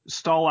you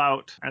stall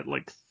out at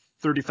like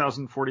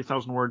 30,000,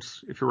 40,000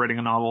 words, if you're writing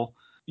a novel,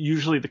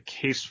 usually the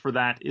case for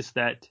that is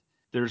that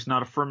there's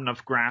not a firm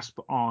enough grasp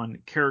on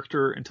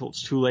character until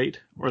it's too late,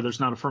 or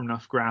there's not a firm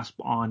enough grasp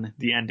on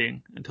the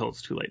ending until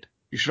it's too late.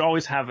 You should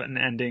always have an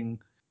ending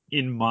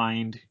in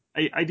mind.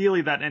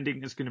 Ideally, that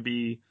ending is going to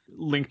be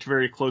linked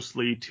very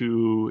closely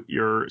to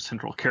your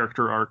central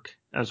character arc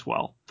as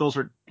well. Those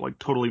are like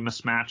totally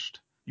mismatched.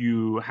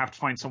 You have to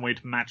find some way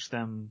to match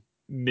them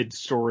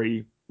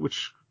mid-story,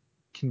 which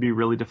can be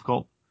really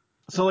difficult.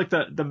 So like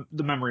the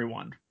memory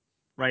one,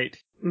 right?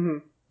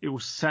 Mm-hmm. It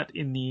was set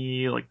in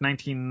the like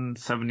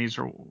 1970s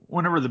or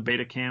whenever the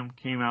Betacam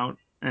came out,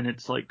 and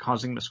it's like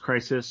causing this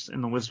crisis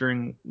in the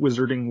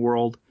wizarding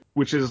world,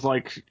 which is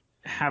like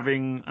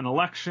having an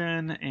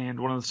election, and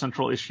one of the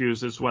central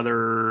issues is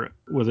whether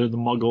the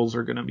Muggles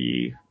are going to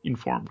be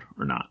informed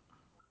or not.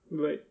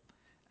 Right.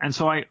 And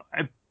so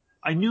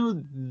I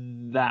knew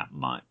that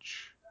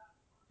much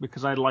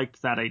because I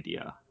liked that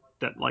idea,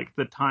 that like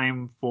the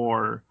time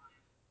for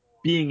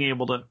being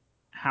able to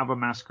have a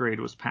masquerade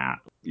was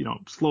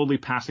slowly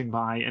passing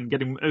by and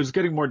it was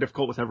getting more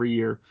difficult with every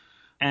year.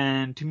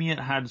 And to me, it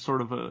had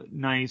sort of a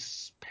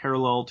nice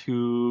parallel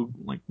to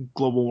like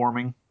global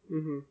warming,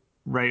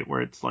 right?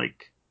 Where it's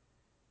like,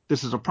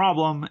 this is a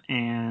problem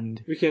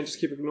and we can't just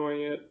keep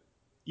ignoring it.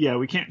 Yeah,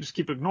 we can't just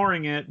keep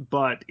ignoring it,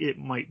 but it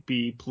might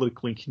be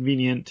politically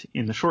convenient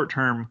in the short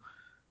term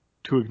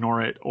to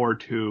ignore it or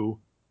to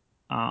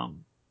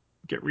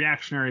get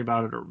reactionary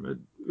about it or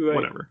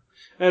whatever.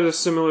 I had a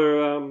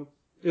similar,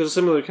 it was a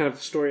similar kind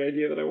of story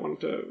idea that I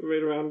wanted to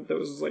write around. That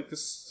was like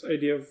this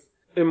idea of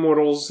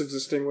immortals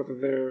existing, whether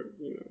they're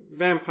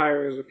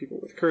vampires or people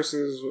with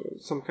curses or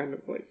some kind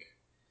of like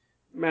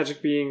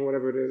magic being,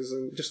 whatever it is,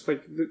 and just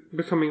like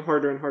becoming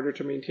harder and harder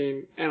to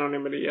maintain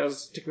anonymity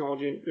as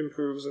technology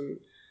improves and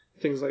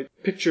things like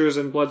pictures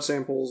and blood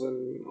samples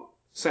and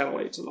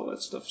satellites and all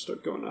that stuff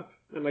start going up,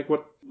 and like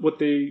what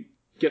they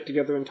get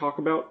together and talk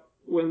about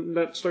when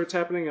that starts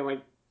happening, and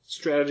like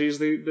strategies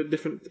the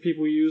different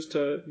people use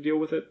to deal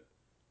with it.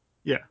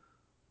 Yeah.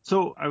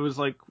 So I was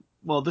like,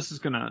 well, this is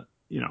gonna,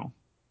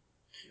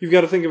 you've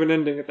got to think of an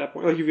ending at that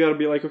point. Like you've got to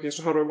be like, okay,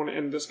 so how do I want to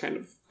end this kind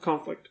of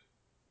conflict?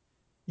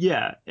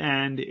 Yeah,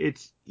 and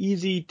it's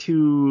easy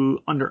to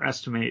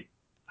underestimate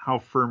how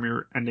firm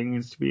your ending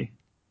needs to be,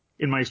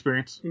 in my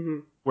experience. Mm-hmm.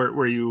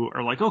 Where you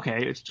are like, okay,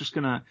 it's just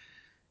gonna,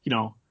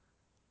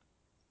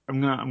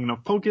 I'm gonna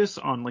focus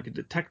on like a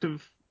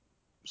detective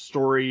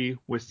story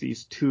with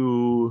these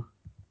two,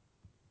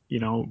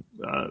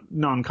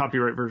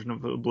 non-copyright version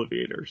of the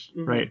Obliviators,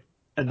 right?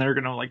 And they're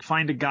gonna like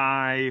find a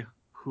guy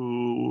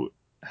who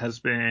has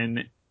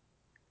been,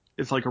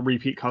 it's like a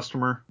repeat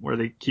customer where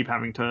they keep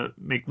having to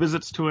make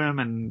visits to him,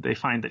 and they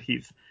find that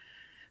he's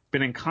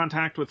been in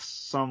contact with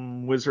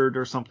some wizard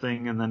or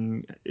something, and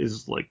then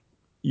is like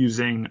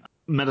using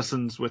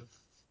medicines with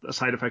a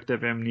side effect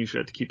of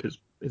amnesia to keep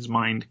his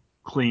mind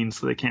clean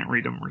so they can't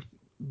read him.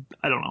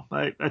 I don't know.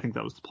 I think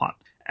that was the plot.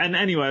 And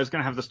anyway, I was going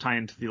to have this tie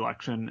into the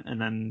election,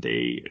 and then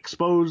they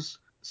expose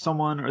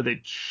someone, or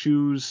they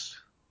choose.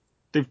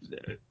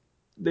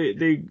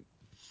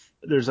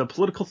 There's a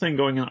political thing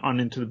going on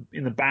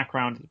in the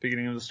background at the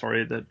beginning of the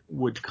story that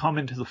would come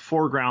into the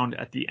foreground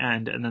at the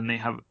end, and then they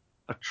have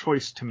a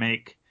choice to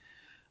make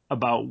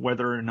about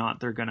whether or not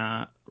they're going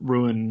to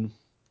ruin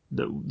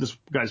this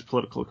guy's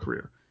political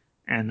career.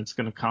 And it's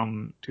going to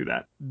come to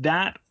that.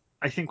 That,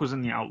 I think, was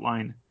in the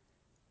outline.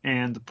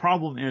 And the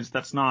problem is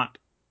that's not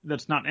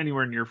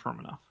anywhere near firm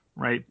enough,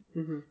 right?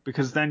 Mm-hmm.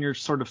 Because then you're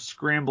sort of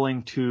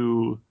scrambling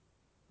to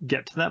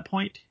get to that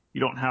point.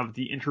 You don't have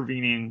the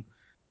intervening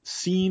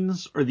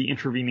scenes or the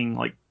intervening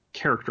like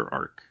character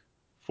arc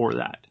for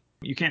that.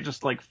 You can't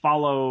just like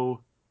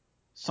follow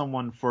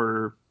someone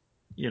for,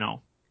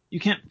 you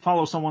can't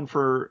follow someone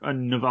for a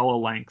novella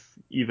length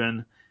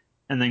even,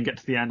 and then get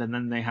to the end, and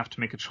then they have to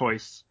make a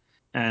choice,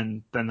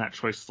 and then that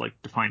choice like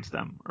defines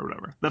them or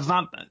whatever. That's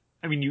not,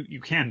 I mean,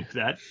 you can do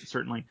that,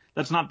 certainly.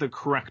 That's not the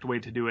correct way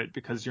to do it,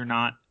 because you're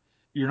not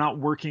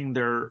working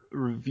their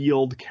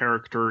revealed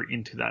character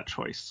into that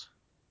choice.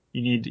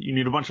 You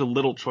need a bunch of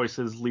little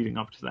choices leading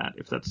up to that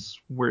if that's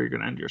where you're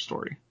going to end your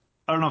story.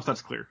 I don't know if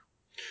that's clear.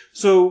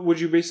 So are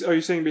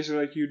you saying basically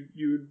like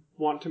you'd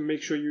want to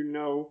make sure you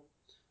know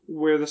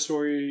where the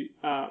story,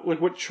 like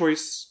what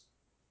choice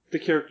the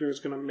character is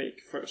going to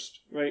make first,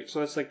 right? So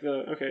that's like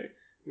okay,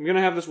 I'm going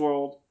to have this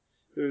world.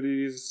 There are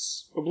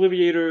these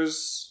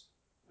Obliviators,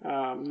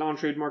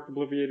 non-trademarked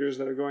Obliviators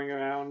that are going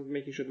around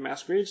making sure the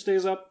masquerade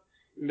stays up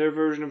in their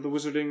version of the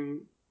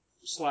wizarding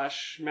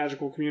 /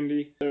 magical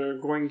community. They're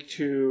going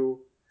to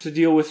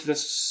deal with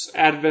this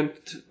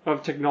advent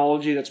of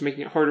technology that's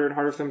making it harder and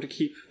harder for them to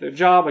keep their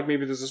job. Like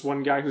maybe there's this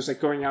one guy who's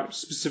like going out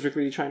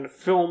specifically trying to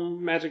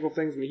film magical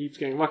things, and he keeps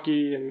getting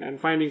lucky and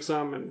finding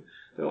some, and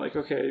they're like,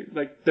 okay,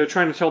 like they're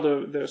trying to tell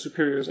their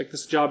superiors like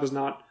this job is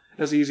not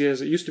as easy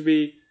as it used to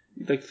be.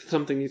 Like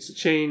something needs to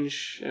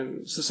change,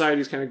 and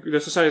society's kind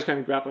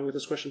of grappling with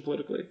this question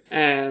politically.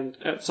 And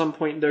at some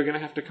point, they're going to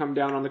have to come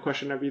down on the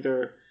question of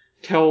either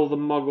tell the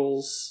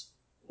Muggles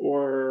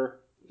or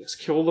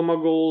kill the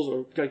Muggles,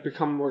 or like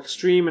become more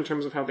extreme in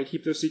terms of how they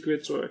keep their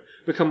secrets, or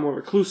become more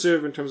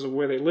reclusive in terms of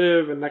where they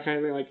live and that kind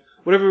of thing. Like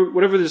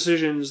whatever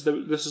decisions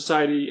the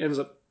society ends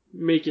up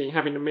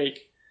having to make.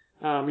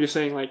 You're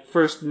saying like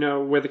first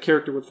know where the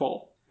character would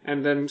fall,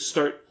 and then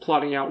start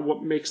plotting out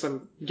what makes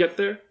them get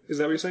there. Is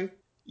that what you're saying?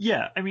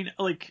 Yeah, I mean,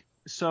 like,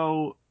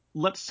 so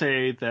let's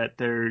say that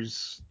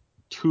there's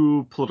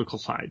two political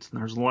sides, and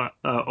there's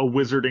a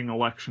wizarding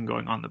election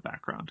going on in the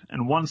background.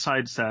 And one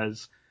side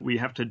says we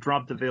have to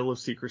drop the veil of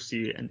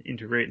secrecy and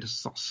integrate into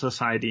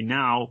society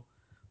now,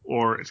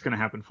 or it's going to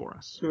happen for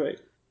us. Right.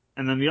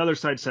 And then the other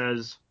side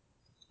says,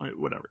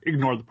 whatever,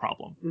 ignore the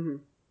problem. Mm-hmm.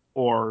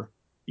 Or,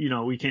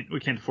 we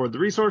can't afford the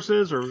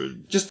resources, or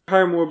Just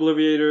hire more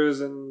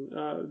obliviators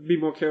and be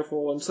more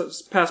careful and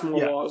pass more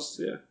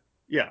laws.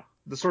 Yeah,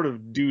 the sort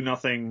of do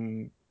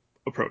nothing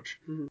approach.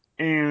 Mhm.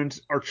 And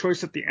our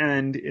choice at the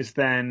end is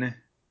then,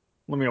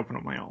 let me open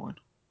up my outline.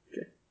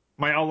 Okay.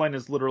 My outline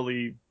is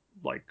literally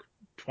like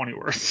 20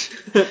 words.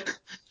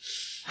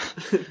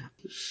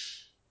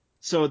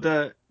 So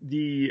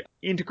the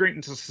integrate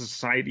into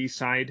society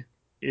side,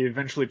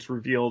 eventually it's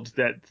revealed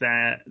that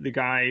the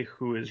guy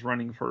who is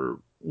running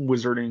for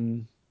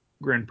Wizarding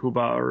Grand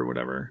Poobah or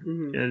whatever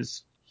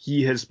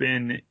he has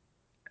been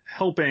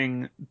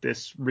helping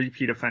this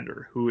repeat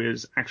offender who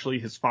is actually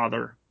his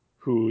father,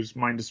 whose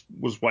mind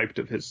was wiped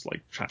of his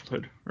like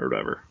childhood or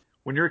whatever.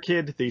 When you're a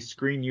kid, they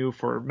screen you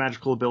for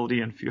magical ability,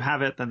 and if you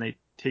have it, then they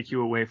take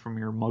you away from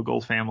your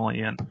Muggle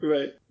family. And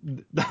Right.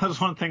 that was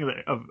one thing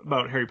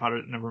about Harry Potter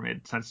that never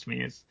made sense to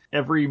me, is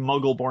every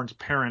Muggle-born's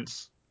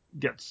parents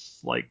gets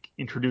like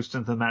introduced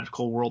into the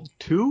magical world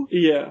too.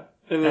 Yeah.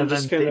 And then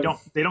they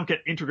don't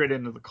get integrated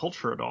into the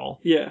culture at all.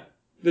 Yeah.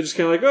 They're just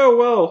kind of like, oh,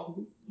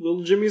 well,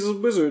 little Jimmy's a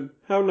wizard.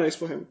 How nice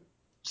for him.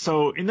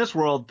 So in this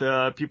world,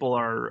 the people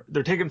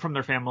they're taken from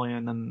their family,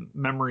 and then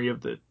memory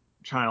of the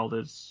child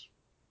is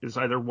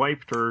either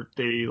wiped, or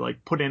they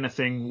like put in a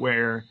thing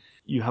where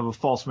you have a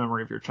false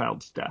memory of your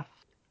child's death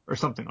or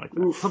something like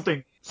that. Oof.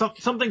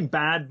 Something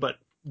bad, but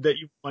that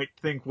you might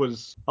think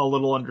was a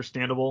little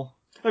understandable.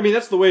 I mean,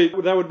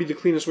 that would be the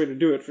cleanest way to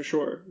do it for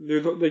sure.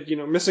 Like,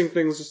 missing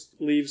things just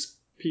leaves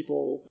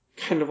people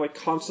kind of like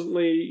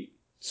constantly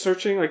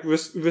searching, like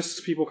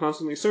risks people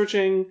constantly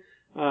searching.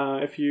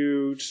 If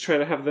you just try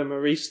to have them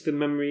erase the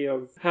memory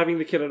of having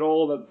the kid at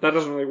all, that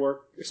doesn't really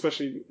work,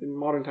 especially in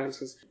modern times,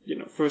 because,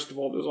 first of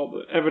all, there's all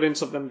the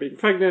evidence of them being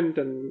pregnant,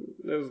 and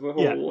there's the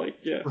whole,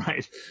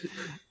 Right.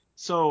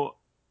 So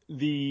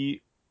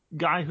the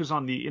guy who's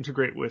on the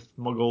integrate with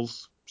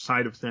Muggles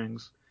side of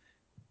things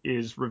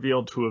is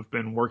revealed to have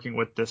been working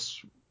with this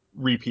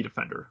repeat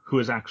offender, who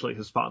is actually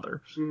his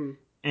father. Mm-hmm.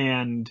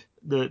 And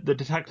the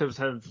detectives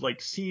have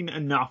like seen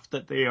enough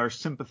that they are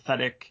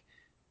sympathetic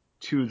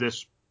to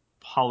this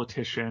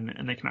politician,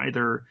 and they can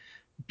either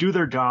do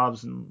their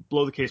jobs and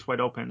blow the case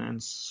wide open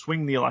and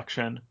swing the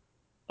election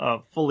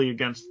fully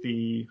against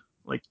the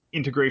like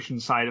integration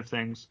side of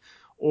things,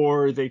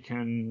 or they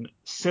can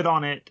sit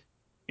on it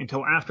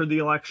until after the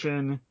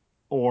election,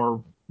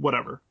 or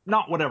whatever.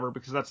 Not whatever,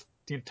 because that's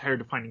the entire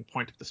defining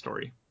point of the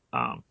story.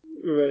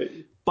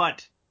 Right.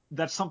 But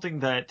that's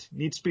something that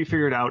needs to be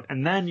figured out,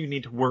 and then you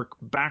need to work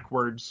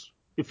backwards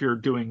if you're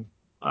doing,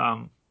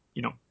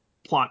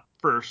 plot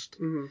first.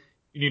 Mm-hmm.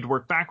 You need to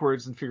work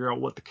backwards and figure out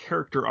what the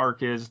character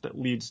arc is that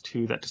leads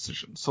to that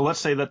decision. So let's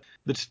say that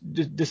the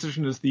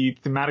decision is the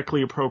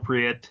thematically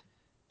appropriate.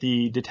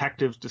 The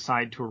detectives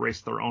decide to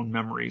erase their own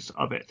memories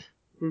of it.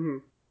 Mm-hmm.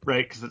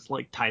 Right? Because it's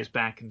like ties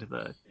back into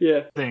the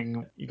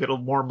thing. You get a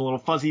warm little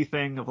fuzzy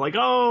thing of like,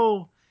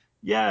 oh,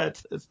 yeah,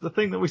 it's the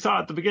thing that we saw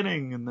at the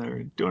beginning, and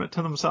they're doing it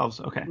to themselves.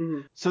 Okay.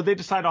 Mm-hmm. So they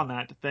decide on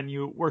that. Then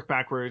you work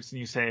backwards and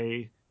you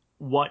say,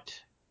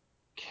 what's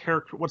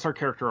our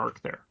character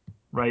arc there?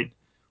 Right?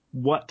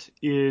 What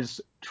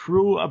is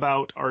true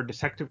about our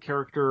detective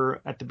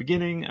character at the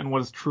beginning, and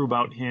what is true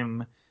about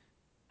him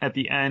at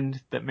the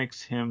end that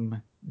makes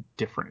him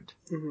different?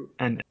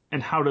 Mm-hmm.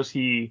 And how does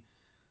he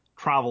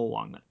travel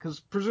along that? Because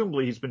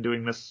presumably he's been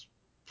doing this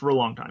for a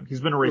long time.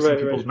 He's been erasing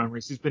people's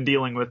memories. He's been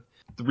dealing with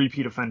the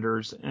repeat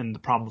offenders and the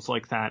problems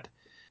like that.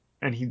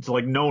 And he's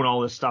like known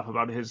all this stuff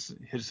about his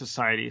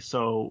society.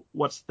 So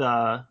what's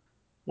the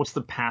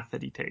path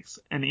that he takes?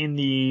 And in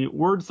the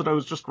words that I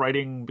was just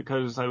writing,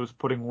 because I was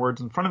putting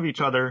words in front of each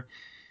other,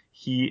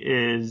 he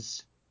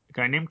is a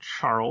guy named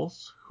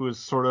Charles, who is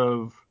sort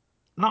of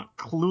not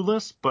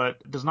clueless,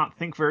 but does not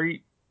think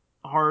very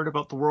hard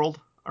about the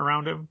world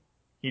around him.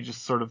 He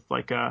just sort of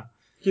like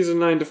he's a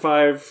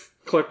 9-to-5,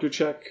 collect your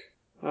check,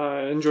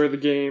 enjoy the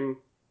game.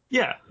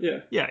 Yeah.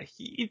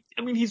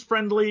 He's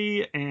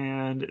friendly,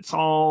 and it's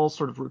all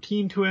sort of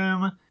routine to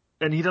him,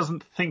 and he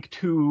doesn't think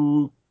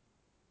too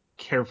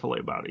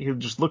carefully about it. He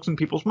just looks in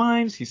people's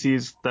minds. He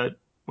sees that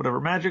whatever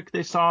magic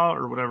they saw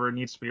or whatever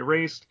needs to be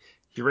erased,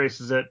 he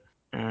erases it,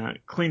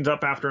 cleans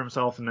up after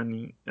himself, and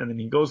then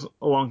he goes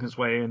along his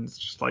way, and it's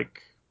just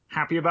like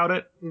happy about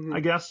it, I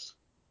guess.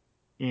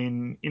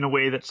 In a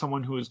way that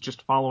someone who is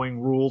just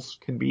following rules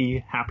can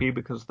be happy,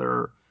 because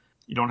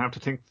you don't have to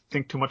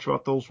think too much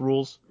about those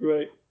rules.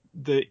 Right.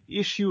 The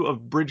issue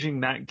of bridging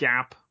that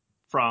gap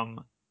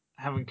from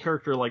having a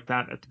character like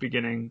that at the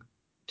beginning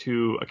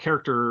to a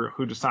character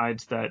who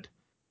decides that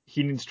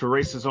he needs to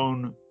erase his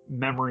own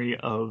memory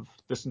of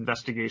this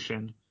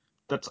investigation,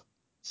 that's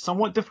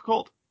somewhat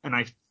difficult. And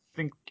I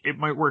think it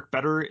might work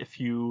better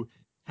if you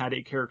had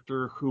a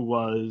character who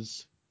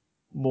was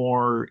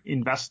more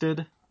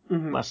invested,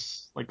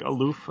 less like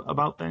aloof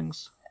about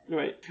things.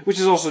 Right. Which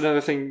is also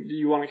another thing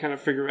you want to kind of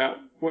figure out.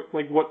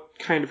 What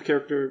kind of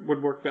character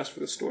would work best for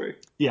the story.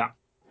 Yeah.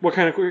 What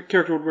kind of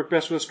character would work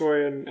best for the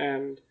story,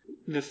 and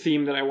the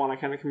theme that I want to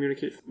kind of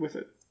communicate with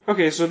it.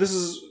 Okay, so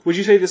would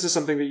you say this is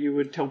something that you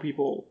would tell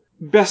people,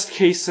 best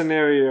case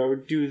scenario,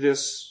 do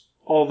this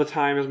all the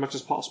time as much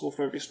as possible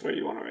for every story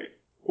you want to write?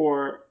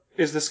 Or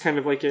is this kind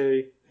of like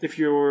if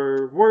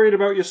you're worried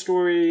about your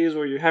stories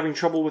or you're having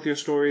trouble with your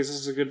stories, this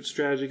is a good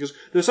strategy? Because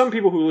there's some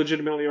people who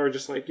legitimately are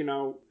just like,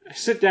 I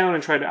sit down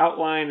and try to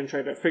outline and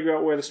try to figure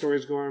out where the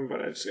story's going,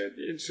 but I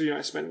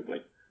spend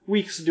like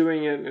weeks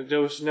doing it and it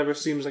just never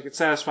seems like it's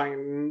satisfying.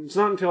 And it's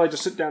not until I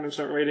just sit down and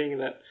start writing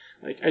that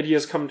like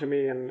ideas come to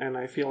me and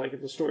I feel like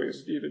if the story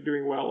is either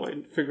doing well,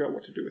 I figure out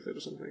what to do with it or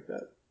something like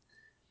that.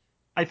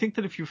 I think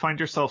that if you find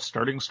yourself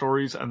starting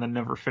stories and then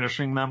never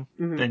finishing them,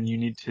 then you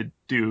need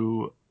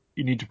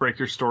to break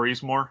your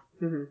stories more.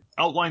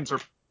 Outlines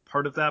are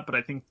part of that, but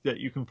I think that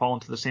you can fall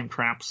into the same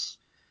traps.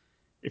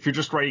 If you're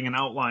just writing an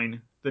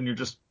outline, then you're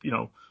just,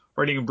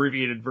 writing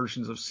abbreviated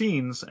versions of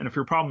scenes. And if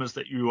your problem is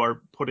that you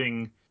are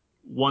putting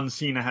one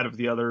scene ahead of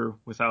the other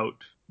without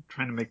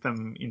trying to make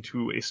them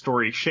into a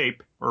story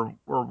shape or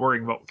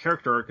worrying about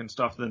character arc and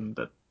stuff, then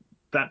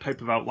that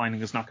type of outlining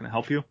is not going to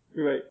help you.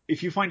 Right.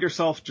 If you find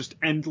yourself just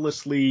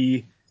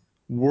endlessly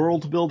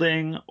world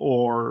building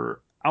or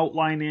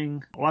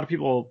outlining, a lot of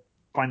people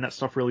find that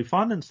stuff really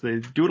fun, and so they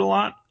do it a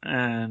lot.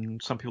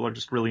 And some people are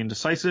just really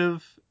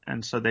indecisive,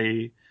 and so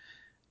they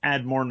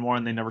add more and more,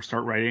 and they never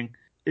start writing.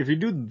 If you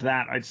do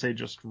that, I'd say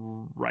just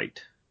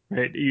write.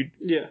 Right?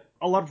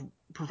 A lot of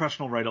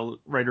professional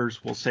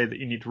writers will say that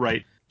you need to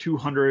write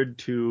 200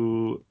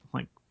 to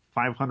like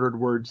 500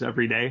 words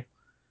every day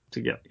to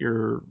get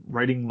your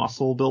writing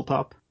muscle built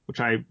up, which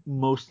I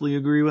mostly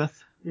agree with,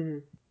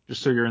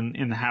 just so you're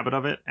in the habit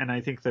of it. And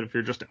I think that if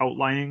you're just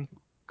outlining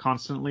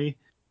constantly,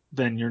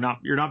 then you're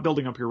not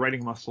building up your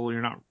writing muscle.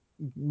 You're not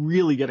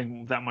really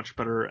getting that much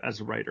better as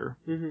a writer.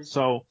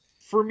 So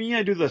for me,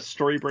 I do the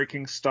story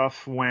breaking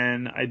stuff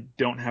when I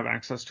don't have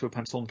access to a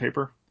pencil and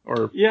paper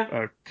or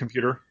a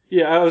computer.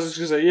 Yeah, I was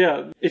just going to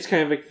say, it's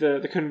kind of like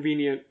the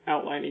convenient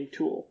outlining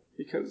tool.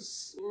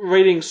 Because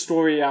writing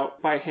story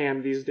out by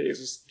hand these days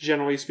is,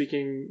 generally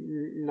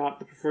speaking, not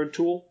the preferred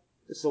tool.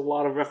 It's a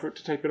lot of effort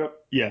to type it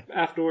up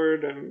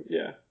afterward, and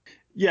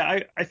Yeah,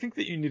 I think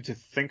that you need to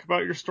think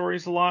about your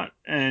stories a lot,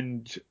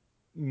 and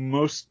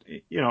most,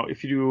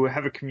 if you do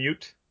have a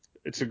commute,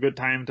 it's a good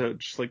time to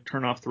just like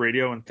turn off the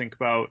radio and think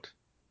about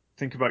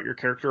your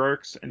character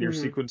arcs and your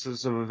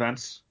sequences of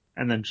events,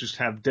 and then just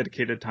have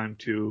dedicated time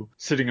to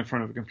sitting in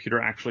front of a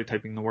computer actually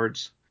typing the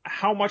words.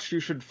 How much you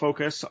should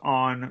focus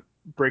on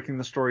breaking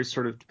the story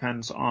sort of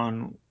depends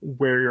on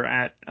where you're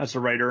at as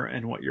a writer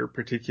and what your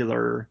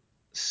particular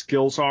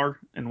skills are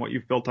and what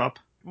you've built up.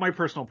 My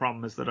personal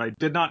problem is that I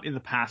did not in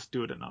the past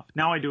do it enough.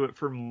 Now I do it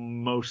for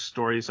most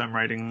stories I'm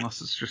writing, unless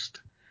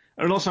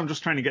I'm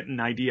just trying to get an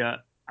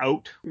idea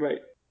out. Right.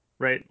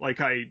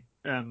 Like I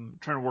am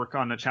trying to work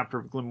on a chapter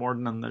of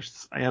Glenmordan, and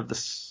I have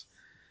this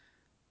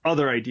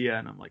other idea,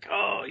 and I'm like,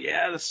 oh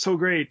yeah, that's so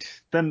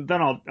great. Then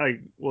I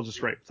will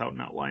just write without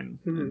an outline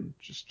and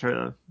just try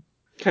to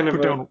kind of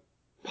put down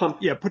pump.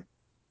 Yeah,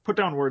 put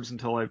down words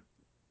until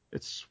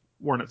it's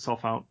worn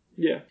itself out.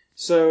 Yeah.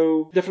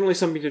 So definitely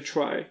something to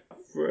try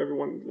for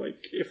everyone.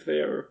 Like if they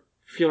are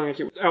feeling like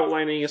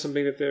outlining is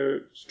something that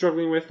they're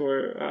struggling with,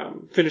 or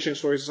finishing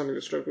stories is something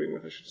they're struggling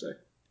with, I should say.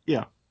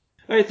 Yeah.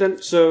 All right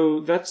then.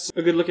 So that's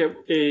a good look at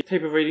a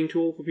type of writing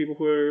tool for people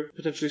who are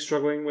potentially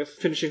struggling with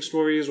finishing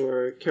stories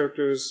or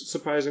characters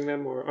surprising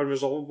them or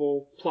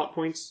unresolvable plot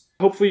points.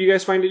 Hopefully you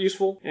guys find it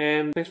useful,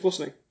 and thanks for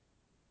listening.